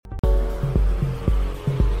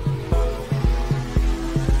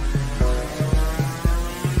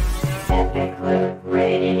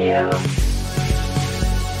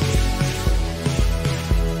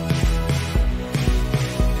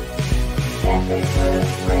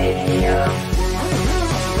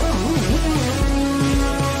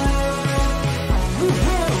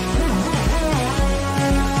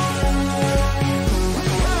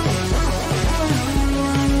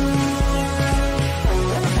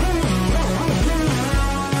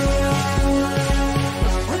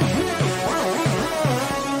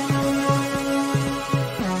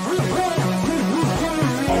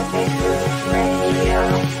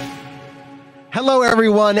Hello,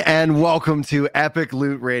 everyone, and welcome to Epic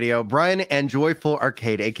Loot Radio. Brian and Joyful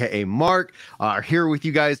Arcade, aka Mark, are here with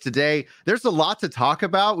you guys today. There's a lot to talk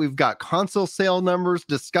about. We've got console sale numbers,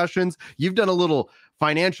 discussions. You've done a little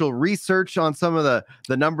financial research on some of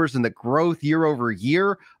the numbers and the growth year over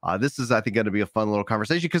year. This is, I think, going to be a fun little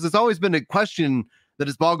conversation because it's always been a question that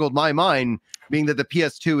has boggled my mind, being that the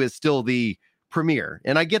PS2 is still the premiere.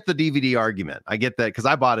 And I get the DVD argument. I get that because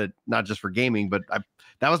I bought it not just for gaming, but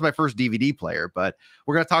that was my first DVD player. But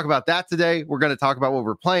we're going to talk about that today. We're going to talk about what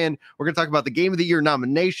we're playing. We're going to talk about the Game of the Year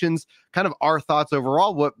nominations, kind of our thoughts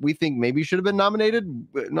overall, what we think maybe should have been nominated,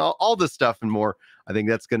 and all this stuff and more. I think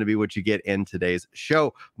that's going to be what you get in today's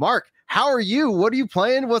show. Mark, how are you? What are you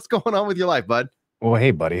playing? What's going on with your life, bud? Well,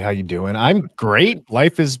 hey, buddy, how you doing? I'm great.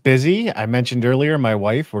 Life is busy. I mentioned earlier, my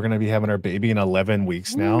wife, we're going to be having our baby in 11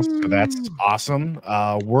 weeks now. So that's awesome.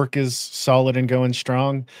 Work is solid and going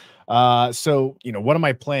strong. So, what am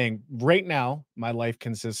I playing? Right now, my life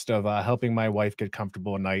consists of helping my wife get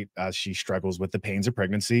comfortable at night as she struggles with the pains of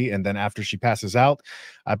pregnancy. And then after she passes out,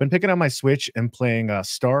 I've been picking up my Switch and playing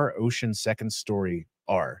Star Ocean Second Story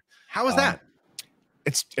R. How is that?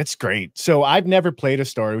 It's great. So I've never played a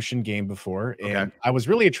Star Ocean game before, and I was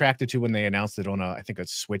really attracted to when they announced it on I think a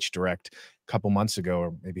Switch Direct a couple months ago,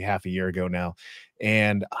 or maybe half a year ago now.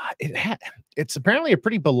 And it's apparently a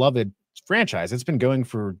pretty beloved franchise. It's been going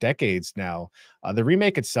for decades now. The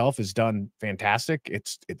remake itself is done fantastic.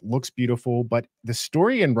 It looks beautiful, but the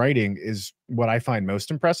story and writing is what I find most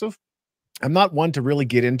impressive. I'm not one to really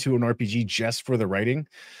get into an RPG just for the writing.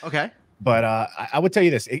 Okay. But I would tell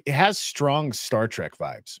you this, it has strong Star Trek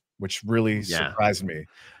vibes, which really surprised me.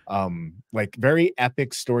 Like very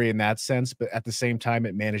epic story in that sense, but at the same time,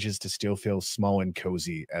 it manages to still feel small and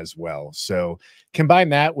cozy as well. So combine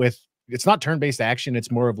that with, it's not turn-based action.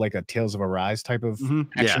 It's more of like a Tales of Arise type of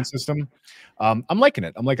action system. I'm liking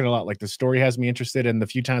it. I'm liking it a lot. Like the story has me interested. And the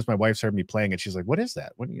few times my wife's heard me playing it, she's like, what is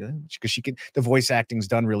that? What? Because the voice acting's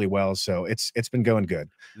done really well. So it's been going good.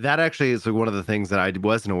 That actually is one of the things that I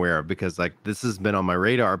wasn't aware of, because like this has been on my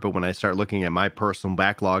radar. But when I start looking at my personal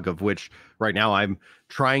backlog, of which right now I'm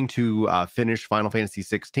trying to finish Final Fantasy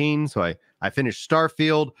 16. So I finished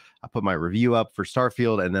Starfield. I put my review up for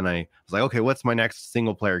Starfield, and then I was like, okay, what's my next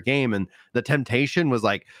single player game? And the temptation was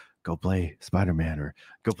like, go play Spider-Man or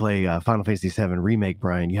go play Final Fantasy 7 Remake,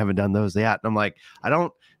 Brian. You haven't done those yet. And I'm like, I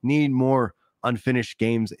don't need more unfinished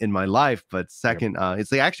games in my life. But second,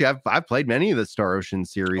 it's like, actually, I've played many of the Star Ocean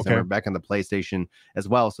series, and we're back on the PlayStation as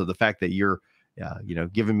well. So the fact that you're,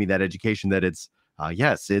 giving me that education that it's,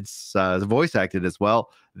 yes, it's voice acted as well.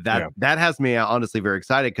 That has me honestly very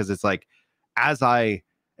excited, because it's like, as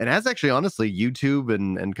actually honestly YouTube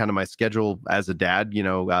and kind of my schedule as a dad,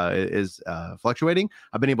 is fluctuating.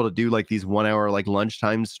 I've been able to do like these 1 hour like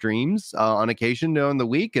lunchtime streams on occasion during the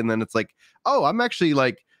week, and then it's like, oh, I'm actually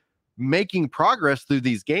like making progress through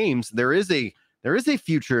these games. There is a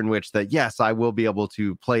future in which that, yes, I will be able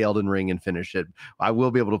to play Elden Ring and finish it. I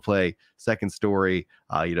will be able to play Second Story,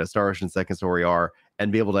 Star Ocean Second Story R,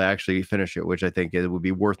 and be able to actually finish it, which I think it would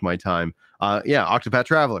be worth my time. Octopath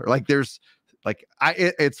Traveler. Like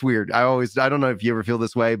it's weird. I don't know if you ever feel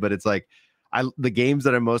this way, but it's like the games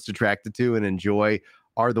that I'm most attracted to and enjoy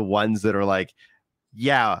are the ones that are like,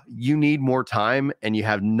 yeah, you need more time and you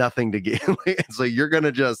have nothing to give. So you're going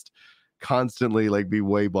to just constantly like be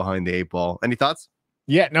way behind the 8 ball. Any thoughts?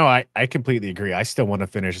 Yeah, no, I completely agree. I still want to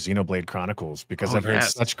finish Xenoblade Chronicles, because I've heard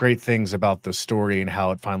such great things about the story and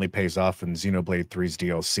how it finally pays off in Xenoblade 3's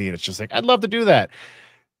DLC. And it's just like, I'd love to do that.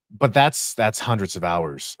 But that's hundreds of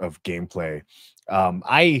hours of gameplay.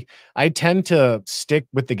 I tend to stick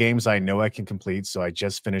with the games I know I can complete. So I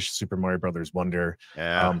just finished Super Mario Brothers Wonder.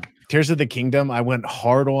 Tears of the Kingdom, I went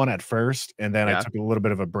hard on at first, and then I took a little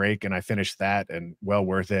bit of a break, and I finished that, and well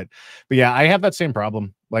worth it. But yeah, I have that same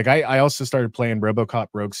problem. Like I also started playing RoboCop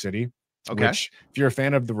Rogue City. Which, if you're a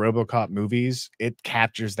fan of the RoboCop movies, it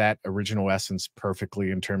captures that original essence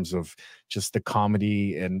perfectly in terms of just the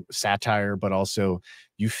comedy and satire, but also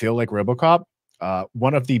you feel like RoboCop.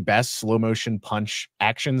 One of the best slow motion punch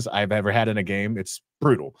actions I've ever had in a game. It's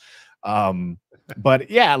brutal. But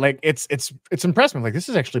yeah, like it's impressive. Like this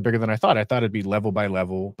is actually bigger than I thought. I thought it'd be level by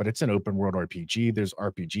level, but it's an open world RPG. There's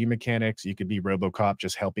RPG mechanics. You could be RoboCop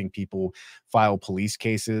just helping people file police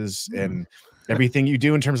cases, Hmm. and everything you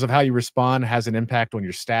do in terms of how you respond has an impact on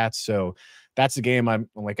your stats. So that's a game I'm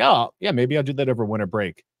like, oh yeah, maybe I'll do that over winter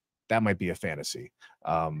break. That might be a fantasy.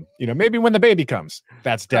 Maybe when the baby comes,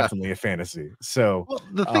 that's definitely a fantasy. So Well,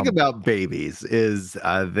 the thing um about babies is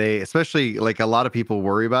they, especially like a lot of people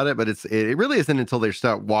worry about it, but it really isn't until they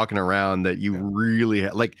start walking around that you yeah, really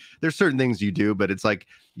like. There's certain things you do, but it's like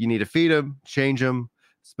you need to feed them, change them,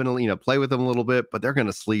 spend a play with them a little bit, but they're going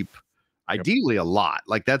to sleep yep. ideally a lot.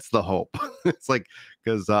 Like that's the hope. It's like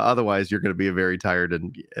because otherwise you're going to be very tired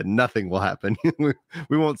and nothing will happen.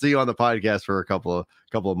 We won't see you on the podcast for a couple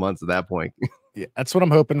of months at that point. Yeah, that's what I'm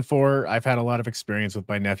hoping for. I've had a lot of experience with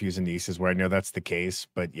my nephews and nieces where I know that's the case.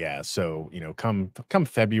 But yeah, so come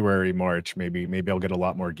February, March, maybe I'll get a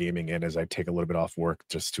lot more gaming in as I take a little bit off work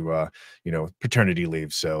just to paternity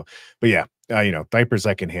leave. So, but yeah, diapers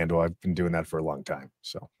I can handle. I've been doing that for a long time.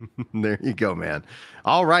 So There you go, man.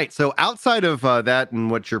 All right. So outside of that and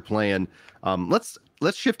what you're playing, let's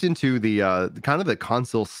shift into the kind of the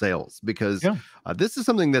console sales because yeah, this is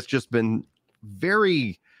something that's just been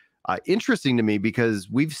very interesting to me because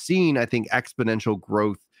we've seen, I think, exponential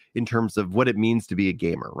growth in terms of what it means to be a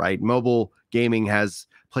gamer. Right, mobile gaming has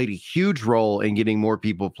played a huge role in getting more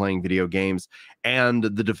people playing video games, and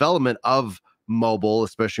the development of mobile,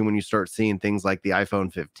 especially when you start seeing things like the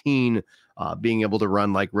iPhone 15 being able to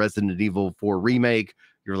run like Resident Evil 4 remake.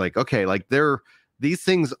 You're like, okay, like these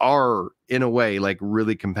things are in a way like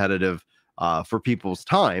really competitive for people's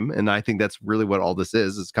time. And I think that's really what all this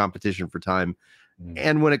is competition for time. mm,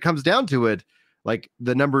 And when it comes down to it, like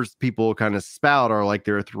the numbers people kind of spout are like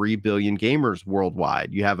there are 3 billion gamers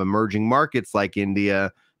worldwide. You have emerging markets like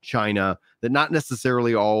India, China, that not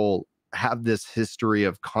necessarily all have this history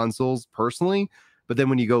of consoles personally. But then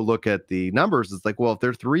when you go look at the numbers, it's like, well, if there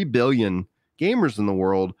are 3 billion gamers in the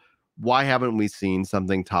world, why haven't we seen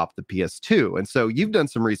something top the PS2? And so you've done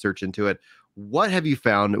some research into it. What have you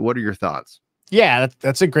found? What are your thoughts? yeah,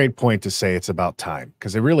 that's a great point to say it's about time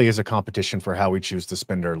because it really is a competition for how we choose to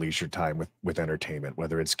spend our leisure time with entertainment,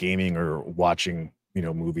 whether it's gaming or watching,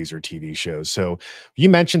 movies or TV shows. So you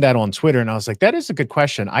mentioned that on Twitter, and I was like, that is a good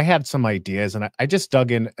question. I had some ideas, and I just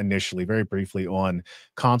dug in initially, very briefly, on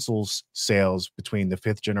consoles sales between the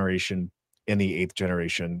fifth generation and the eighth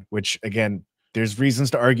generation, which again, there's reasons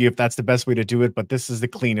to argue if that's the best way to do it, but this is the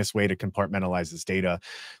cleanest way to compartmentalize this data.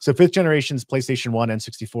 So fifth generation's PlayStation 1,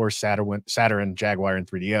 N64, Saturn, Jaguar, and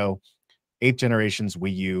 3DO. Eighth generation's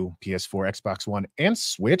Wii U, PS4, Xbox One, and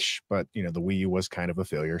Switch, but the Wii U was kind of a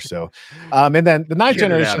failure. So, and then the ninth Get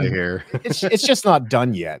it out of generation, here. it's just not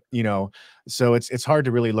done yet. So it's hard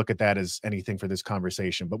to really look at that as anything for this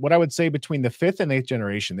conversation. But what I would say between the fifth and eighth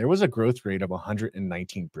generation, there was a growth rate of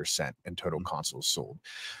 119% in total consoles sold.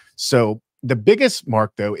 So the biggest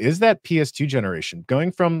mark, though, is that PS2 generation.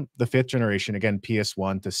 Going from the fifth generation, again,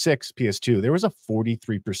 PS1 to six, PS2, there was a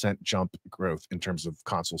 43% jump growth in terms of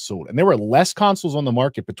consoles sold. And there were less consoles on the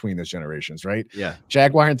market between those generations, right? Yeah.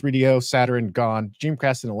 Jaguar and 3DO, Saturn gone,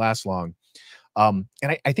 Dreamcast didn't last long. And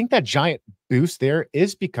I think that giant boost there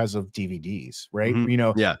is because of DVDs, right?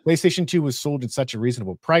 Mhm. Yeah. PlayStation 2 was sold at such a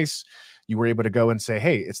reasonable price. You were able to go and say,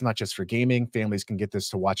 hey, it's not just for gaming. Families can get this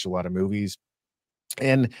to watch a lot of movies.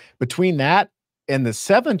 And between that and the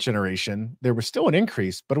seventh generation, there was still an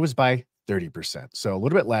increase, but it was by 30%. So a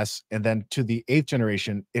little bit less. And then to the eighth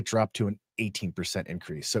generation, it dropped to an 18%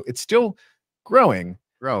 increase. So it's still growing,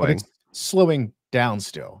 but Growing. it's slowing down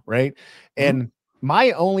still, right? Mhm. And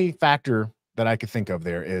my only factor that I could think of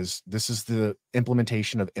there is this is the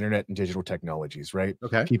implementation of internet and digital technologies, right?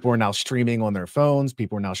 Okay. People are now streaming on their phones,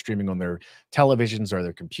 people are now streaming on their televisions or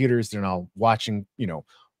their computers. They're now watching,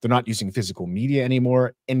 they're not using physical media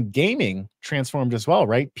anymore. And gaming transformed as well,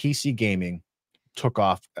 right? PC gaming took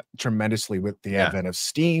off tremendously with the Yeah. advent of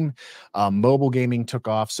Steam. Mobile gaming took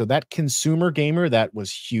off. So that consumer gamer that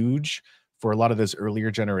was huge for a lot of those earlier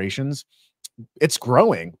generations, it's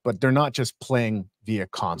growing, but they're not just playing via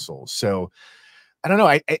consoles. So I don't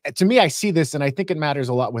know. To me, I see this, and I think it matters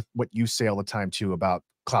a lot with what you say all the time too about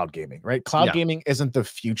cloud gaming, right? Cloud Yeah. gaming isn't the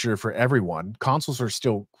future for everyone. Consoles are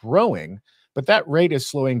still growing, but that rate is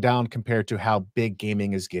slowing down compared to how big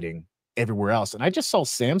gaming is getting everywhere else. And I just saw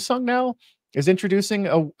Samsung now is introducing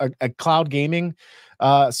a cloud gaming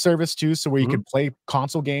service too, so where you Mhm. can play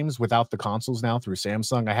console games without the consoles now through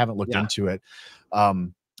Samsung. I haven't looked Yeah. into it.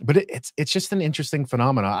 But it's just an interesting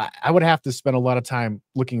phenomenon. I would have to spend a lot of time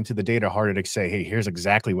looking into the data harder to say, hey, here's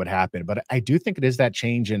exactly what happened. But I do think it is that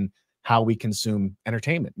change in how we consume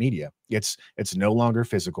entertainment media. It's no longer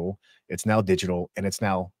physical, it's now digital, and it's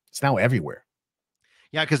now everywhere.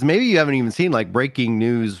 Yeah, because maybe you haven't even seen like breaking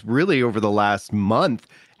news really over the last month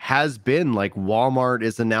has been like Walmart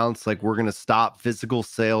is announced like we're going to stop physical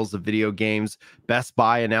sales of video games. Best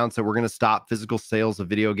Buy announced that we're going to stop physical sales of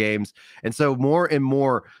video games. And so more and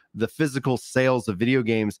more the physical sales of video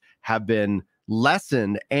games have been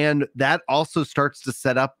lessened. And that also starts to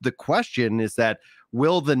set up the question is that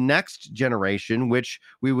will the next generation, which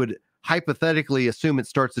we would hypothetically assume it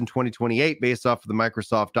starts in 2028 based off of the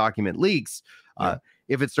Microsoft document leaks, Yeah.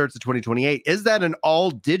 if it starts at 2028, is that an all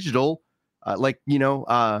digital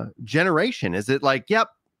generation? Is it like, yep,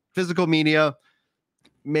 physical media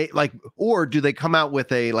like, or do they come out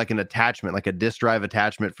with a like an attachment, like a disk drive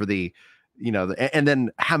attachment for the, and then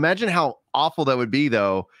imagine how awful that would be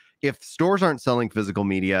though if stores aren't selling physical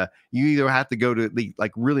media. You either have to go to the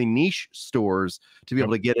like really niche stores to be Yep.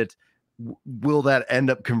 able to get it. Will that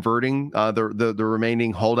end up converting the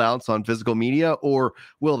remaining holdouts on physical media, or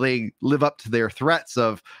will they live up to their threats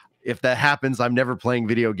of if that happens, I'm never playing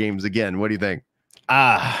video games again? What do you think?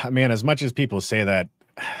 Man, as much as people say that,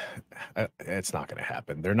 it's not going to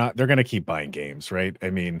happen. They're going to keep buying games, right?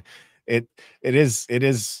 I mean, it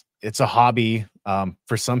it's a hobby.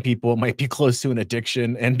 For some people, it might be close to an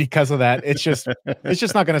addiction, and because of that, it's just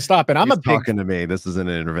not going to stop. And I'm He's a big talking to me. This is an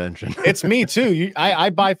intervention. It's me too.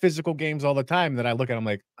 I buy physical games all the time that I look at. I'm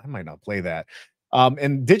like, I might not play that.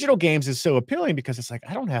 And digital games is so appealing because it's like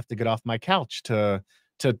I don't have to get off my couch to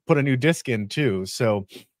put a new disc in too. So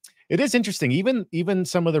it is interesting. Even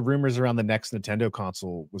some of the rumors around the next Nintendo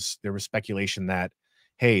console there was speculation that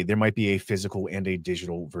hey, there might be a physical and a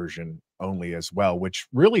digital version only as well, which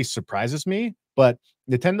really surprises me. But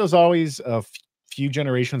Nintendo's always few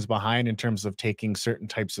generations behind in terms of taking certain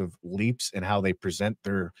types of leaps in how they present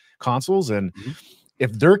their consoles. And Mhm.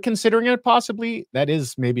 if they're considering it possibly, that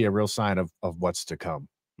is maybe a real sign of what's to come.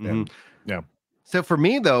 Mhm. And yeah, So for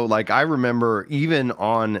me though, like I remember even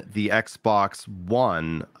on the Xbox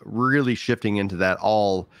One, really shifting into that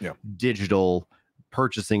all yeah, digital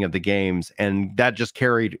purchasing of the games, and that just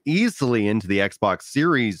carried easily into the Xbox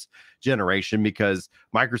Series generation because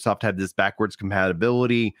Microsoft had this backwards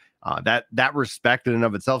compatibility. That respect in and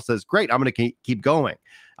of itself says, great, I'm going to keep going.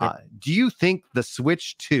 yep. Do you think the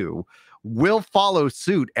Switch 2 will follow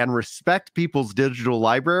suit and respect people's digital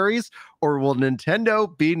libraries, or will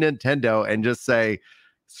Nintendo be Nintendo and just say,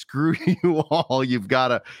 screw you all, you've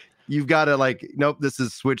got to like, nope, this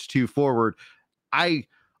is Switch 2 forward. I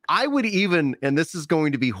i would even, and this is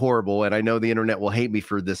going to be horrible, and I know the internet will hate me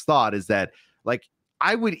for this thought, is that like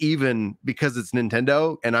I would even, because it's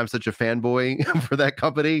Nintendo and I'm such a fanboy for that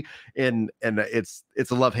company, and it's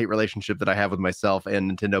a love-hate relationship that I have with myself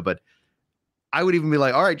and Nintendo, but I would even be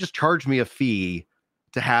like, all right, just charge me a fee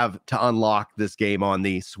to unlock this game on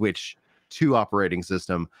the Switch 2 operating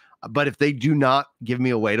system. But if they do not give me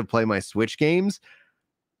a way to play my Switch games,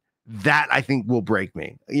 that I think will break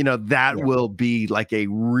me. That Yeah. will be like a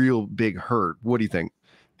real big hurt. What do you think?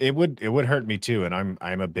 It would hurt me too, and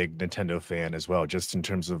I'm a big Nintendo fan as well, just in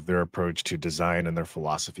terms of their approach to design and their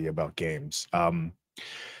philosophy about games.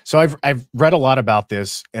 So I've read a lot about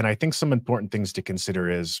this, and I think some important things to consider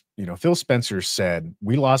is, Phil Spencer said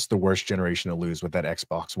we lost the worst generation to lose with that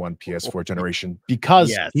Xbox One, PS4 generation because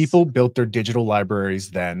Yes. people built their digital libraries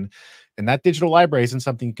then, and that digital library isn't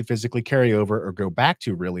something you could physically carry over or go back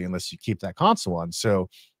to really unless you keep that console on. So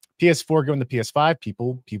PS4 going to PS5,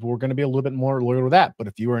 people were going to be a little bit more loyal to that. But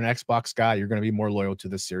if you were an Xbox guy, you're going to be more loyal to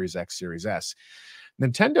the Series X, Series S.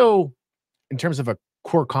 Nintendo, in terms of a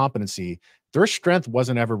core competency, their strength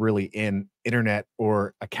wasn't ever really in internet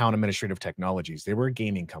or account administrative technologies. They were a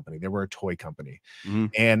gaming company. They were a toy company. Mhm.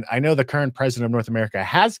 And I know the current president of North America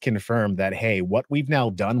has confirmed that, hey, what we've now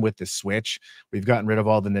done with the Switch, we've gotten rid of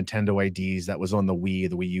all the Nintendo IDs that was on the Wii,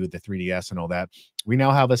 the Wii U, the 3DS, and all that. We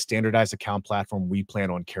now have a standardized account platform we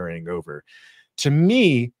plan on carrying over. To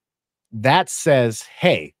me, that says,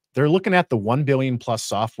 hey, they're looking at the 1 billion plus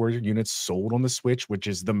software units sold on the Switch, which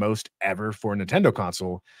is the most ever for a Nintendo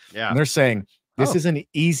console. Yeah. And they're saying, this Oh. is an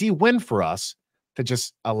easy win for us to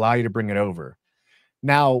just allow you to bring it over.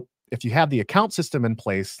 Now, if you have the account system in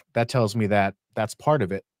place, that tells me that that's part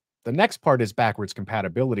of it. The next part is backwards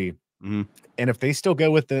compatibility. Mhm. And if they still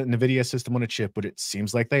go with the NVIDIA system on a chip, but it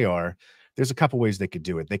seems like they are, there's a couple ways they could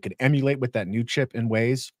do it. They could emulate with that new chip in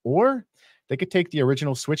ways, or they could take the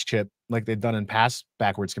original Switch chip, like they've done in past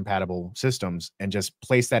backwards compatible systems, and just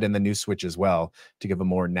place that in the new Switch as well to give a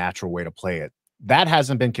more natural way to play it. That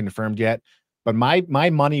hasn't been confirmed yet, but my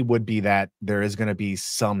money would be that there is going to be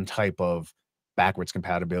some type of backwards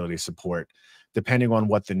compatibility support depending on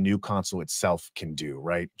what the new console itself can do,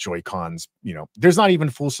 right? Joy-Cons, there's not even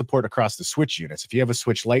full support across the Switch units. If you have a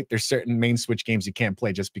Switch Lite, there's certain main Switch games you can't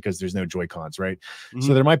play just because there's no Joy-Cons, right? So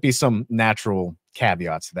Mhm. there might be some natural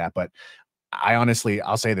caveats to that, but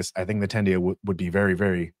I'll say this, I think Nintendo would be very,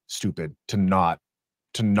 very stupid to not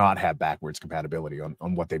have backwards compatibility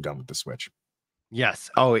on what they've done with the Switch. Yes.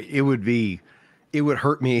 Oh, it would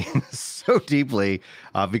hurt me so deeply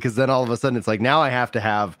because then all of a sudden it's like now I have to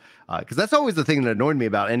have because that's always the thing that annoyed me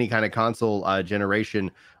about any kind of console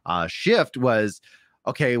generation shift was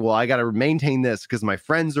okay, well I got to maintain this because my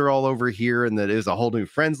friends are all over here and that is a whole new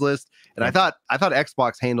friends list. And Yeah. I thought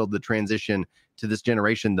Xbox handled the transition to this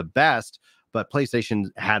generation the best, but PlayStation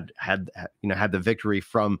had the victory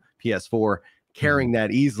from PS4 Mhm. carrying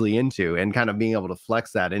that easily into and kind of being able to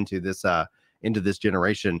flex that into this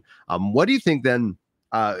generation. What do you think then?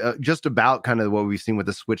 Just about kind of what we've seen with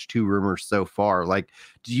the Switch 2 rumors so far. Like,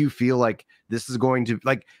 do you feel like this is going to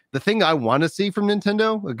like the thing I want to see from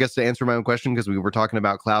Nintendo? I guess to answer my own question, because we were talking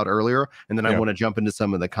about cloud earlier, and then I Yeah. want to jump into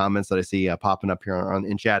some of the comments that I see popping up here on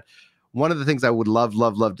in chat. One of the things I would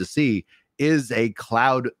love to see is a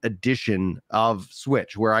cloud edition of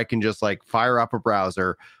Switch where I can just like fire up a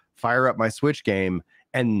browser, fire up my Switch game,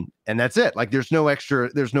 and that's it. Like there's no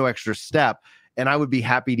extra step. And I would be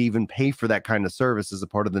happy to even pay for that kind of service as a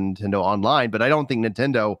part of the Nintendo Online, but I don't think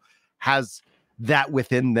Nintendo has that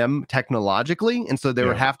within them technologically. And so there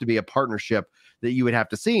would Yeah. have to be a partnership that you would have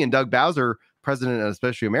to see. And Doug Bowser, president of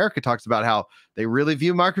Especially America, talks about how they really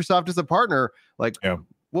view Microsoft as a partner. Like, Yeah.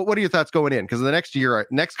 what are your thoughts going in? Because the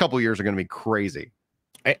next couple of years are going to be crazy.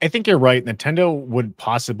 I think you're right. Nintendo would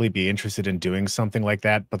possibly be interested in doing something like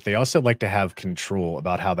that, but they also like to have control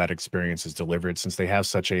about how that experience is delivered since they have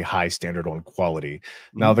such a high standard on quality.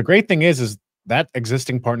 Now, Mhm. the great thing is that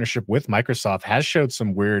existing partnership with Microsoft has showed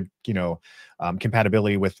some weird,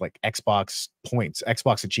 compatibility with like Xbox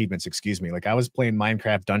achievements, excuse me. Like I was playing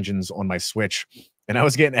Minecraft Dungeons on my Switch and I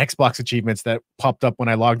was getting Xbox achievements that popped up when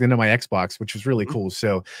I logged into my Xbox, which was really Mhm. cool.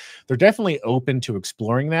 So they're definitely open to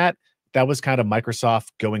exploring that. That was kind of Microsoft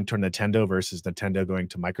going to Nintendo versus Nintendo going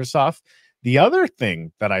to Microsoft. The other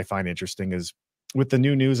thing that I find interesting is with the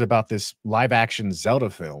new news about this live action Zelda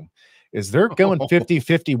film is they're going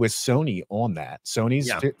 50-50 with Sony on that. Sony's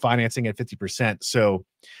Yeah. financing at 50%. So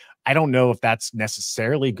I don't know if that's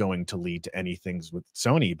necessarily going to lead to anything with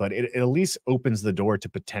Sony, but it at least opens the door to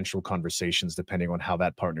potential conversations depending on how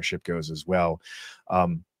that partnership goes as well.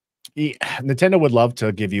 Um, Nintendo would love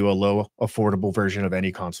to give you a low, affordable version of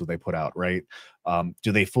any console they put out, right?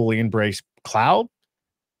 Do they fully embrace cloud?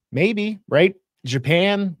 Maybe, right?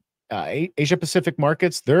 Japan, Asia Pacific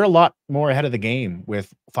markets, they're a lot more ahead of the game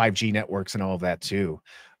with 5G networks and all of that too.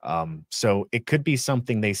 So it could be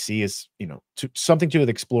something they see as, something to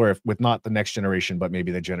explore with not the next generation, but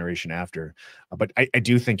maybe the generation after. But I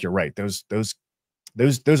do think you're right. Those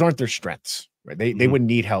aren't their strengths, right? They Mhm. would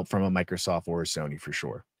need help from a Microsoft or a Sony for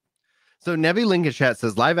sure. So Nevi Lincoln Chat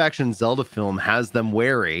says live action Zelda film has them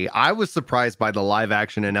wary. I was surprised by the live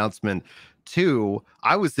action announcement too.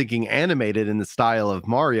 I was thinking animated in the style of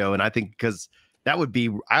Mario, and I think because that would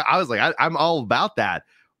be, I was like, I'm all about that.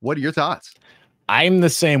 What are your thoughts? I'm the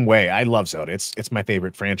same way. I love Zelda. It's my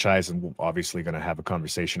favorite franchise, and we're obviously going to have a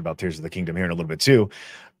conversation about Tears of the Kingdom here in a little bit too.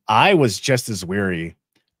 I was just as weary,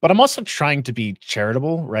 but I'm also trying to be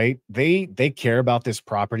charitable, right? They care about this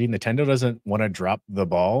property. Nintendo doesn't want to drop the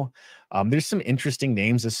ball. There's some interesting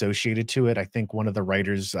names associated to it. I think one of the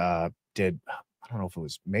writers did. I don't know if it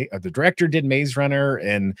was the director did Maze Runner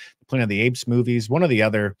and Planet of the Apes movies, one or the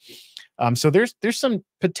other. So there's some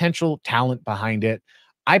potential talent behind it.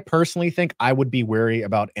 I personally think I would be wary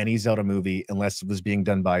about any Zelda movie unless it was being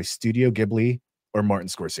done by Studio Ghibli or Martin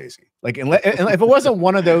Scorsese. Like, if it wasn't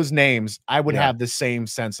one of those names, I would Yeah, have the same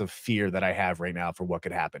sense of fear that I have right now for what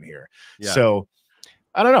could happen here. yeah, So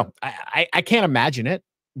I don't know. I can't imagine it.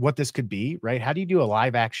 What this could be, right? How do you do a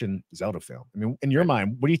live action Zelda film? I mean, in your right.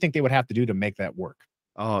 mind, what do you think they would have to do to make that work?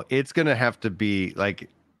 Oh, it's gonna have to be like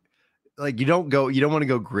you don't want to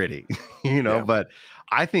go gritty, Yeah, but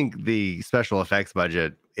I think the special effects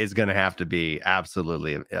budget is going to have to be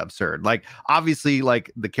absolutely absurd. Like obviously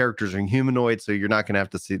like the characters are humanoid, so you're not going to have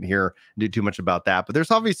to sit here and do too much about that, but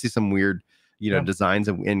there's obviously some weird, yeah, designs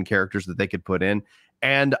and characters that they could put in.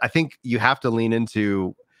 And I think you have to lean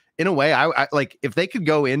into in a way I like if they could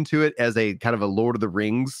go into it as a kind of a Lord of the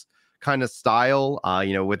Rings kind of style,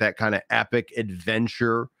 with that kind of epic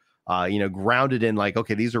adventure grounded in like,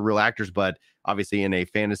 okay, these are real actors, but obviously in a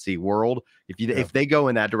fantasy world. yeah. If they go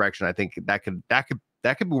in that direction, I think that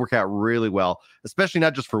could work out really well, especially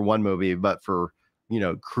not just for one movie, but for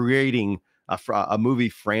creating a movie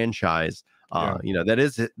franchise. Yeah. That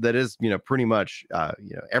is pretty much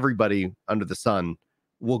everybody under the sun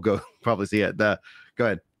will go probably see it. Go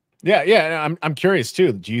ahead. Yeah, yeah, and I'm curious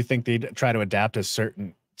too. Do you think they'd try to adapt a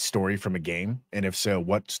certain story from a game? And if so,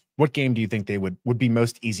 what game do you think they would be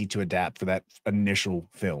most easy to adapt for that initial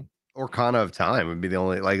film? Or Kana of Time would be the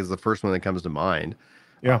only like is the first one that comes to mind.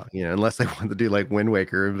 Yeah. Unless they want to do like Wind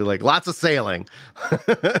Waker and be like lots of sailing,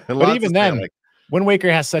 But lots of even then, sailing. Wind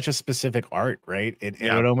Waker has such a specific art, right? It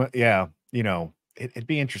Yeah, would almost, yeah, it'd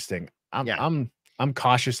be interesting. yeah. I'm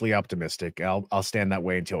cautiously optimistic. I'll stand that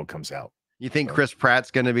way until it comes out. You think So Chris Pratt's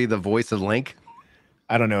going to be the voice of Link?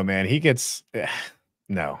 I don't know, man. He gets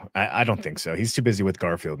no, I don't think so. He's too busy with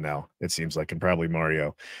Garfield now, it seems like, and probably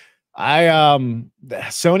Mario.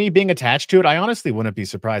 Sony being attached to it, I honestly wouldn't be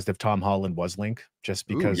surprised if Tom Holland was Link, just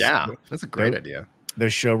Ooh, because yeah, that's a great idea. the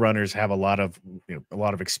showrunners have a lot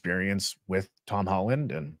of experience with Tom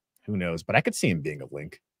Holland, and who knows, but I could see him being a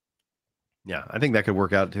Link. Yeah, I think that could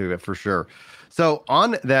work out too, for sure. So,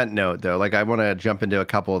 on that note, though, like I want to jump into a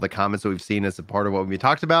couple of the comments that we've seen as a part of what we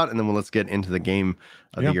talked about, and then let's get into the game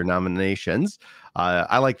of the Yeah. year nominations.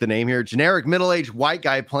 I like the name here: generic middle-aged white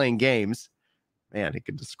guy playing games. Man, he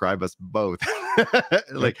could describe us both. Yep.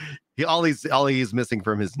 Like all he's missing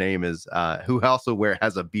from his name is who also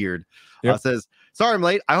has a beard. Yep. Says, sorry I'm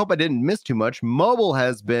late. I hope I didn't miss too much. Mobile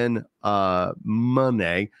has been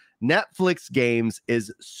Monday. Netflix games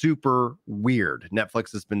is super weird.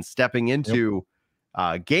 Netflix has been stepping Yep. into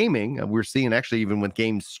gaming. We're seeing actually even with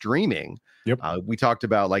game streaming. Yep. We talked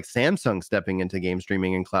about like Samsung stepping into game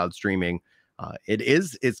streaming and cloud streaming.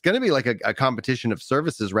 It's going to be like a competition of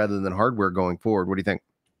services rather than hardware going forward. What do you think?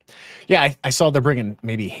 Yeah, I saw they're bringing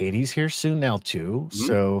maybe Hades here soon now too. Mhm.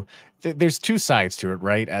 So there's two sides to it,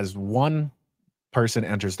 right? As one person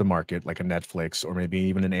enters the market, like a Netflix or maybe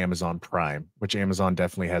even an Amazon Prime, which Amazon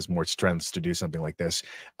definitely has more strengths to do something like this.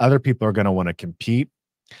 Other people are going to want to compete.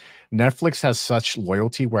 Netflix has such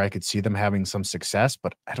loyalty where I could see them having some success,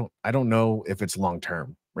 but I don't know if it's long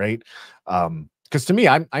term, right? Because to me,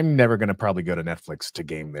 I'm never going to probably go to Netflix to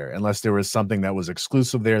game there unless there was something that was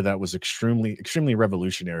exclusive there that was extremely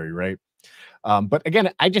revolutionary, right? But again,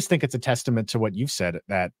 I just think it's a testament to what you've said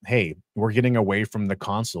that, hey, we're getting away from the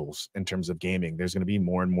consoles in terms of gaming. There's going to be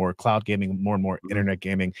more and more cloud gaming, more and more Mhm. internet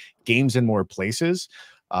gaming, games in more places,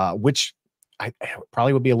 which I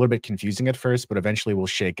probably will be a little bit confusing at first, but eventually will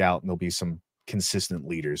shake out and there'll be some consistent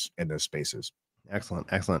leaders in those spaces. Excellent,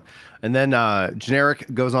 excellent. And then Generic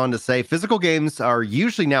goes on to say physical games are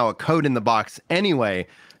usually now a code in the box anyway,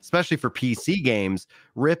 especially for PC games.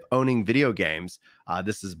 Rip owning video games.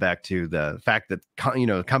 This is back to the fact that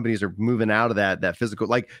companies are moving out of that physical.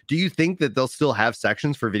 Like, do you think that they'll still have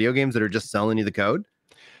sections for video games that are just selling you the code?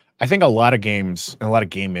 I think a lot of games and a lot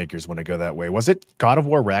of game makers want to go that way. Was it God of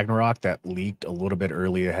War Ragnarok that leaked a little bit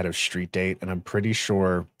early ahead of Street Date? And I'm pretty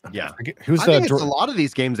sure I Yeah. forget who's I the think it's a lot of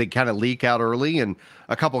these games they kind of leak out early and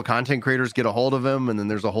a couple of content creators get a hold of them and then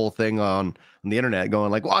there's a whole thing on the internet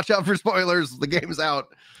going like watch out for spoilers, the game's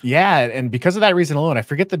out. yeah, and because of that reason alone, I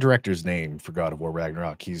forget the director's name for God of War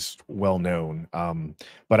Ragnarok. He's well known.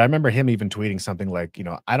 But I remember him even tweeting something like,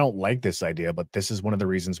 I don't like this idea, but this is one of the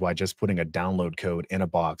reasons why just putting a download code in a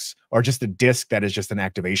box or just a disk that is just an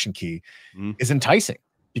activation key Mhm. is enticing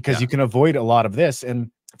because Yeah. you can avoid a lot of this.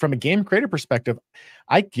 And from a game creator perspective,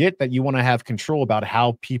 I get that you want to have control about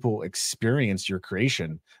how people experience your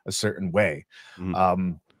creation a certain way.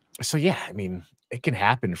 Mhm. So yeah, I mean, it can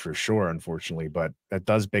happen for sure, unfortunately, but that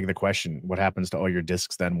does beg the question: what happens to all your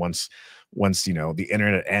discs then once the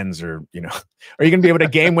internet ends, or are you gonna be able to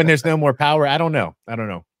game when there's no more power? I don't know. I don't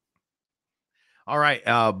know. All right.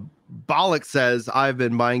 Bollock says, I've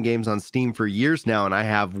been buying games on Steam for years now, and I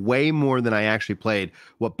have way more than I actually played.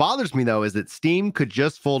 What bothers me, though, is that Steam could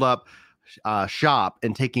just fold up shop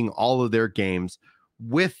and taking all of their games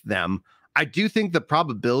with them. I do think the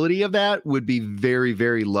probability of that would be very,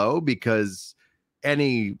 very low because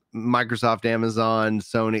any Microsoft, Amazon,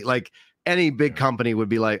 Sony, like any big Yeah. company would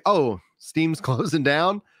be like, oh, Steam's closing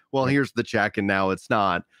down. Well, Yep. here's the check, and now it's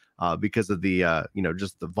not because of the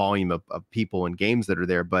just the volume of people and games that are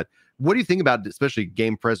there. But what do you think about especially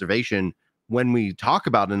game preservation when we talk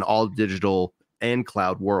about an all digital and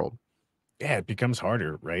cloud world? Yeah, it becomes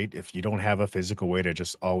harder, right? If you don't have a physical way to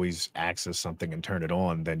just always access something and turn it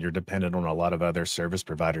on, then you're dependent on a lot of other service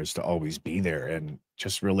providers to always be there. And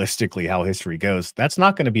just realistically, how history goes, that's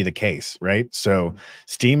not going to be the case, right? So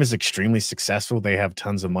Steam is extremely successful. They have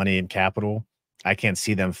tons of money and capital. I can't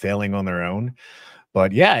see them failing on their own.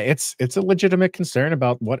 But yeah, it's a legitimate concern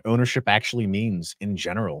about what ownership actually means in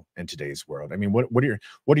general in today's world. I mean, what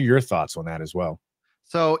are your thoughts on that as well?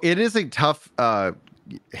 So it is a tough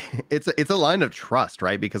it's a line of trust,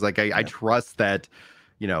 right? Because like I Yeah. trust that,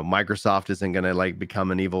 Microsoft isn't gonna like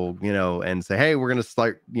become an evil, and say, hey, we're gonna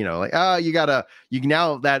start, like, you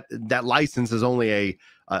now that license is only a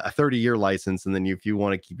 30-year license, and then if you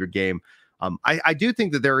want to keep your game. I do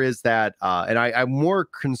think that there is that, and I'm more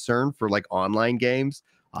concerned for like online games.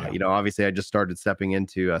 Yeah. Obviously, I just started stepping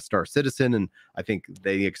into Star Citizen, and I think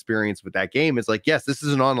the experience with that game is like, yes, this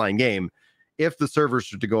is an online game. If the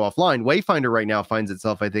servers are to go offline, Wayfinder right now finds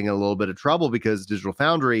itself, I think, in a little bit of trouble because Digital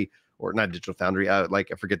Foundry, or not Digital Foundry,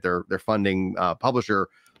 like I forget their funding publisher,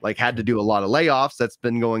 like had to do a lot of layoffs. That's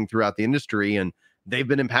been going throughout the industry, and they've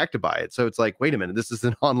been impacted by it. So it's like, wait a minute, this is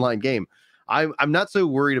an online game. I'm not so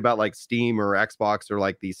worried about like Steam or Xbox or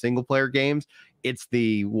like the single player games. It's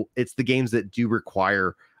the games that do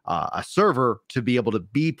require a server to be able to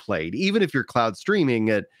be played, even if you're cloud streaming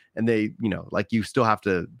it, and they, like you still have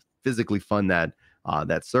to physically fund that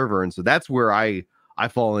server. And so that's where I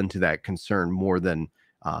fall into that concern more than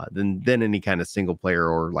any kind of single player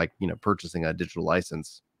or like, purchasing a digital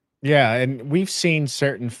license. Yeah, and we've seen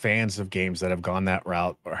certain fans of games that have gone that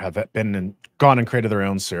route or have gone and created their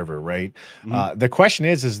own server, right? Mhm. The question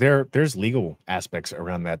is there's legal aspects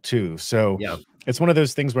around that too. So Yeah. it's one of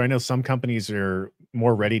those things where I know some companies are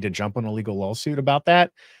more ready to jump on a legal lawsuit about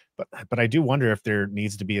that, but I do wonder if there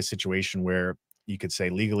needs to be a situation where you could say,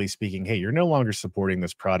 legally speaking, hey, you're no longer supporting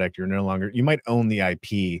this product. You might own the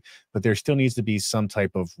IP, but there still needs to be some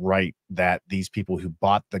type of right that these people who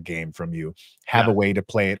bought the game from you have a Yeah. way to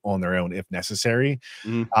play it on their own if necessary.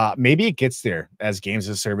 Mhm. Maybe it gets there as games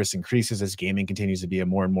as a service increases, as gaming continues to be a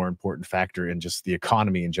more and more important factor in just the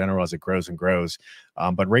economy in general as it grows and grows.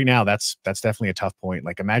 But right now, that's definitely a tough point.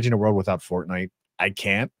 Like, imagine a world without Fortnite. I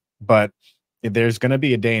can't, but there's going to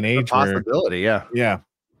be a day and The age where, possibility, yeah. yeah,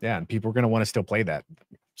 yeah, and people are going to want to still play that.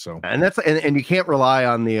 So, And you can't rely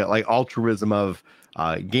on the like altruism of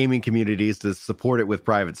gaming communities to support it with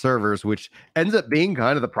private servers, which ends up being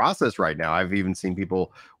kind of the process right now. I've even seen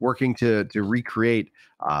people working to recreate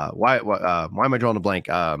why am I drawing a blank?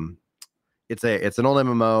 It's an old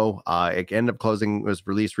MMO. It ended up closing. It was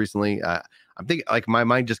released recently. I'm thinking like my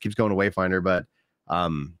mind just keeps going to Wayfinder, but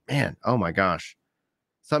man, oh my gosh,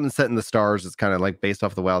 something set in the stars. It's kind of like based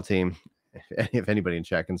off the WoW team. If anybody in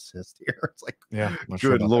chat can assist here, it's like, yeah, not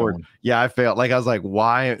sure good about that lord, one. yeah, I failed. Like I was like,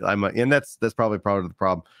 why? And that's probably part of the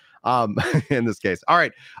problem. In this case, all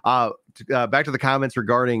right. Back to the comments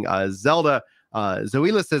regarding Zelda.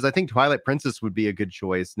 Zoela says, I think Twilight Princess would be a good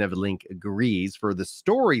choice. Neverlink agrees for the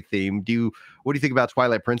story theme. What do you think about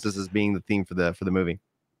Twilight Princess as being the theme for the movie?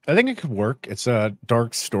 I think it could work. It's a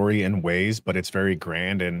dark story in ways, but it's very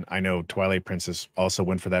grand. And I know Twilight Princess also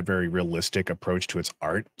went for that very realistic approach to its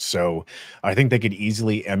art. So I think they could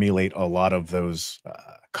easily emulate a lot of those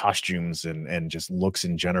costumes and just looks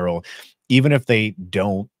in general. Even if they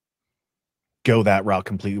don't go that route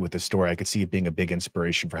completely with the story, I could see it being a big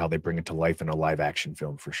inspiration for how they bring it to life in a live action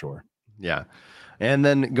film for sure. Yeah. And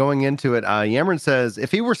then going into it, Yamron says,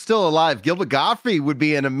 if he were still alive, Gilbert Gottfried would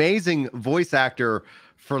be an amazing voice actor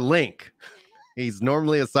for Link. He's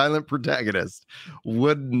normally a silent protagonist.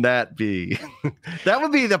 Wouldn't that be? That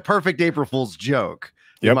would be the perfect April Fool's joke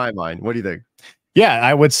in Yep. my mind. What do you think? Yeah,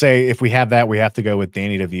 I would say if we have that, we have to go with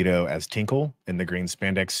Danny DeVito as Tinkle in the green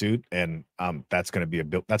spandex suit, and that's gonna be a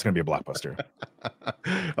blockbuster.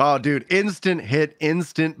 Oh, dude, instant hit,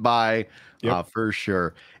 instant buy, Yep. for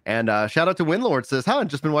sure. And shout out to Winlord says, "Huh,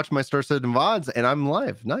 just been watching my Star Citizen VODs, and I'm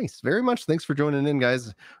live. Nice, very much. Thanks for joining in,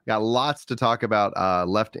 guys. Got lots to talk about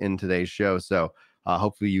left in today's show, so."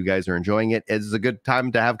 Hopefully you guys are enjoying it. It's a good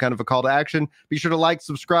time to have kind of a call to action. Be sure to like,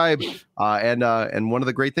 subscribe, and one of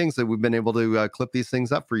the great things that we've been able to clip these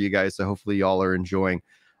things up for you guys. So hopefully y'all are enjoying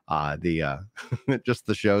the just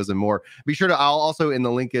the shows and more. Be sure to, I'll also in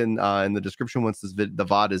the link in the description once the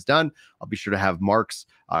VOD is done, I'll be sure to have Mark's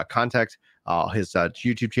contact, his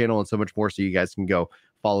YouTube channel, and so much more, so you guys can go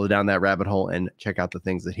follow down that rabbit hole and check out the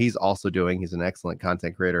things that he's also doing. He's an excellent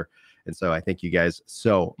content creator. And so I thank you guys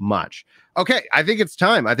so much. Okay, I think it's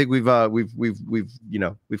time. I think we've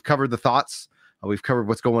covered the thoughts. We've covered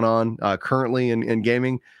what's going on currently in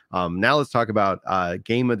gaming. Now let's talk about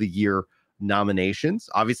Game of the Year nominations.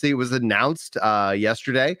 Obviously, it was announced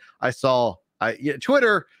yesterday. I saw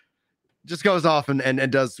Twitter just goes off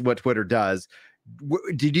and does what Twitter does.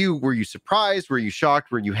 Were you surprised? Were you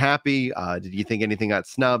shocked? Were you happy? Did you think anything got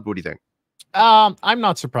snubbed? What do you think? I'm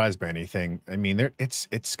not surprised by anything. I mean,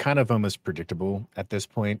 it's kind of almost predictable at this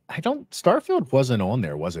point. Starfield wasn't on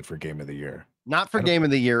there, was it, for Game of the Year? Not for I don't. Game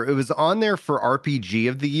of the Year. It was on there for RPG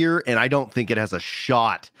of the Year, and I don't think it has a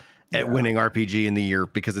shot at Yeah. winning RPG in the year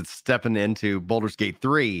because it's stepping into Baldur's Gate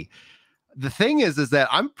 3. the thing is that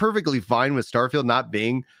I'm perfectly fine with Starfield not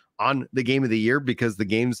being on the game of the year because the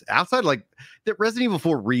games outside like the Resident Evil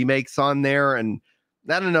 4 remakes on there, and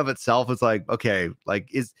that in and of itself is like, okay, like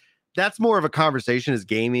is that's more of a conversation as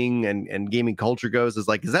gaming and gaming culture goes, is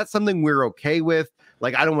like, is that something we're okay with?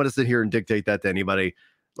 Like, I don't want to sit here and dictate that to anybody.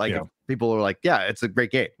 Like, Yeah. if people are like, yeah, it's a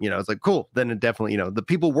great game, it's like, cool, then it definitely, the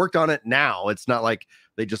people worked on it now. It's not like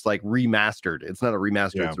they just like remastered. It's not a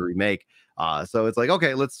remaster, Yeah. it's a remake. So it's like,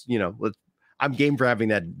 okay, let's I'm game for having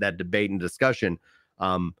that debate and discussion.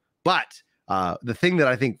 But the thing that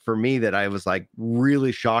I think for me that I was like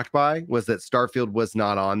really shocked by was that Starfield was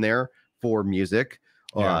not on there for music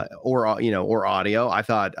Yeah. or audio.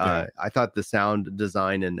 Yeah. I thought the sound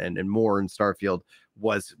design and more in Starfield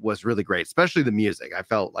was really great, especially the music. I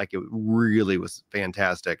felt like it really was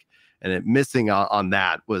fantastic, and it missing on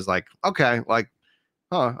that was like, okay, like,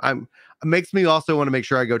 it makes me also want to make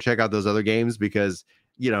sure I go check out those other games because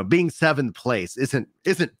being seventh place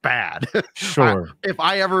isn't bad. Sure. If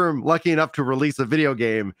I ever am lucky enough to release a video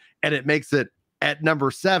game and it makes it at number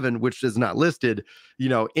 7, which is not listed,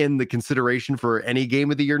 in the consideration for any game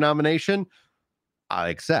of the year nomination, I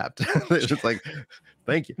accept. It's like,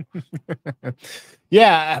 thank you.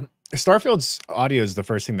 Yeah. Starfield's audio is the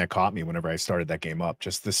first thing that caught me whenever I started that game up.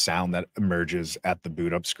 Just the sound that emerges at the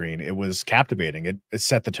boot up screen. It was captivating. It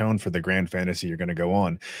set the tone for the grand fantasy you're going to go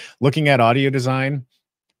on. Looking at audio design,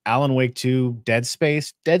 Alan Wake 2, Dead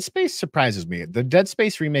Space. Dead Space surprises me. The Dead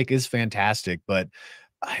Space remake is fantastic, but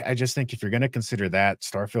I just think if you're going to consider that,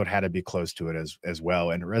 Starfield had to be close to it as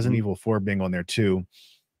well. And Resident Evil 4 being on there too.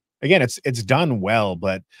 Again, it's done well,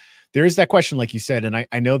 but there is that question, like you said, and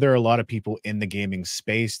I know there are a lot of people in the gaming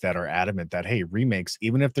space that are adamant that, hey, remakes,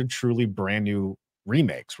 even if they're truly brand new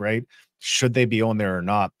remakes, right? Should they be on there or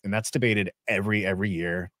not? And that's debated every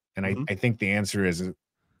year. And I think the answer is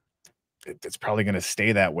it's probably going to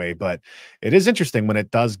stay that way, but it is interesting when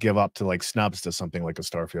it does give up to like snubs to something like a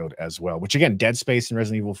Starfield as well, which again, Dead Space and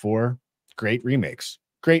Resident Evil 4, great remakes.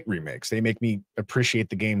 Great remakes. They make me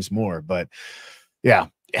appreciate the games more, but yeah,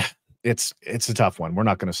 it's a tough one. We're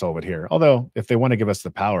not going to solve it here. Although if they want to give us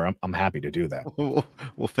the power, I'm happy to do that.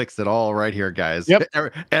 We'll fix it all right here, guys. Yep.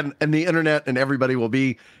 And the internet and everybody will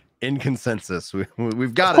be in consensus.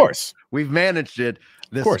 We've got Of course. it. We've managed it.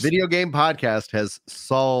 This video game podcast has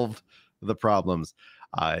solved the problems.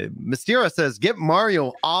 Mysteria says, get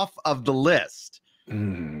Mario off of the list.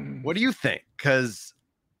 What do you think? Because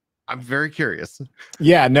I'm very curious.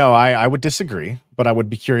 Yeah, no, I would disagree, but I would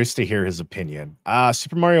be curious to hear his opinion.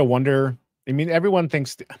 Super Mario Wonder, I mean, everyone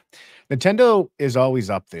thinks Nintendo is always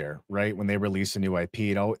up there, right? When they release a new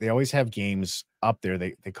IP, they always have games up there.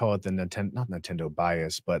 They call it the Nintendo, not Nintendo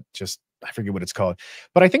bias, but just I forget what it's called.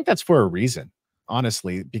 But I think that's for a reason,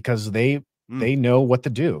 honestly, because they know what to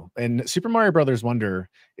do. And Super Mario Brothers Wonder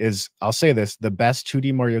is, I'll say this, the best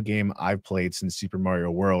 2D Mario game I've played since Super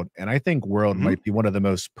Mario World. And I think World might be one of the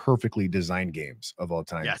most perfectly designed games of all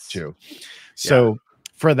time, too. So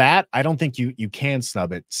for that, I don't think you can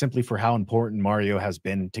snub it simply for how important Mario has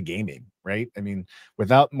been to gaming, right? I mean,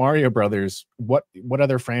 without Mario Brothers, what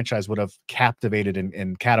other franchise would have captivated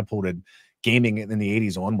and catapulted gaming in the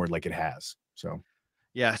 80s onward like it has? So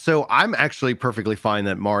yeah, so I'm actually perfectly fine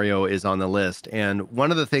that Mario is on the list. And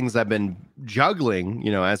one of the things I've been juggling,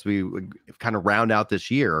 as we kind of round out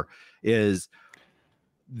this year is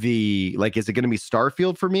is it going to be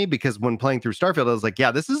Starfield for me? Because when playing through Starfield, I was like,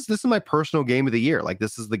 yeah, this is my personal game of the year. Like,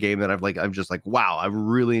 this is the game that I'm just like, wow, I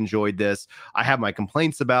really enjoyed this. I have my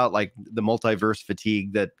complaints about like the multiverse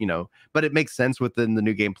fatigue that, but it makes sense within the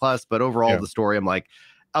New Game Plus. But overall, the story, I'm like,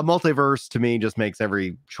 a multiverse to me just makes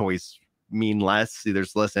every choice mean less.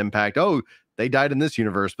 There's less impact. Oh, they died in this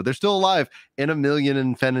universe, but they're still alive in a million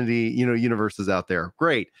infinity, universes out there.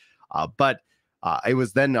 Great. But I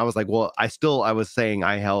was like, well, I was saying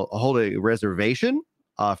I hold a reservation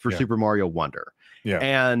for Super Mario Wonder. Yeah.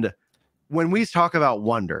 And when we talk about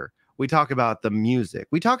Wonder, we talk about the music.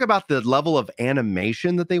 We talk about the level of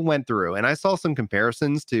animation that they went through. And I saw some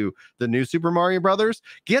comparisons to the new Super Mario Brothers.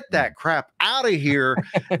 Get that crap out of here.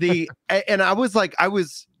 And I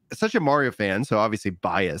was such a Mario fan, so obviously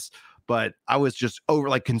biased, but I was just over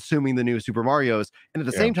like consuming the new Super Marios and at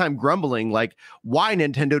the same time grumbling like, why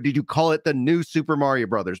Nintendo did you call it the new Super Mario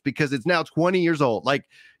Brothers? Because it's now 20 years old. Like,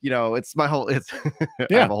 it's my whole, I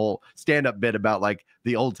have a whole stand-up bit about like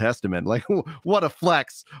the Old Testament. Like, what a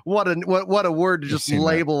flex, what a word to just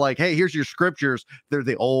label like, hey, here's your scriptures. They're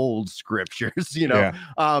the old scriptures,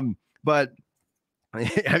 but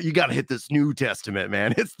you got to hit this New Testament,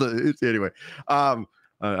 man. Anyway.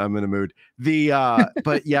 I'm in a mood.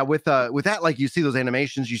 But yeah, with that, like you see those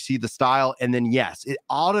animations, you see the style, and then yes, it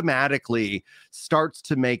automatically starts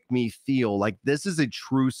to make me feel like this is a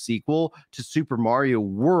true sequel to Super Mario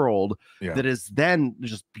World Yeah. that is then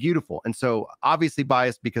just beautiful. And so obviously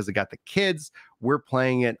biased because it got the kids, we're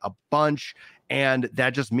playing it a bunch, and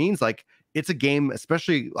that just means like it's a game,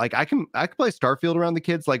 especially like I can play Starfield around the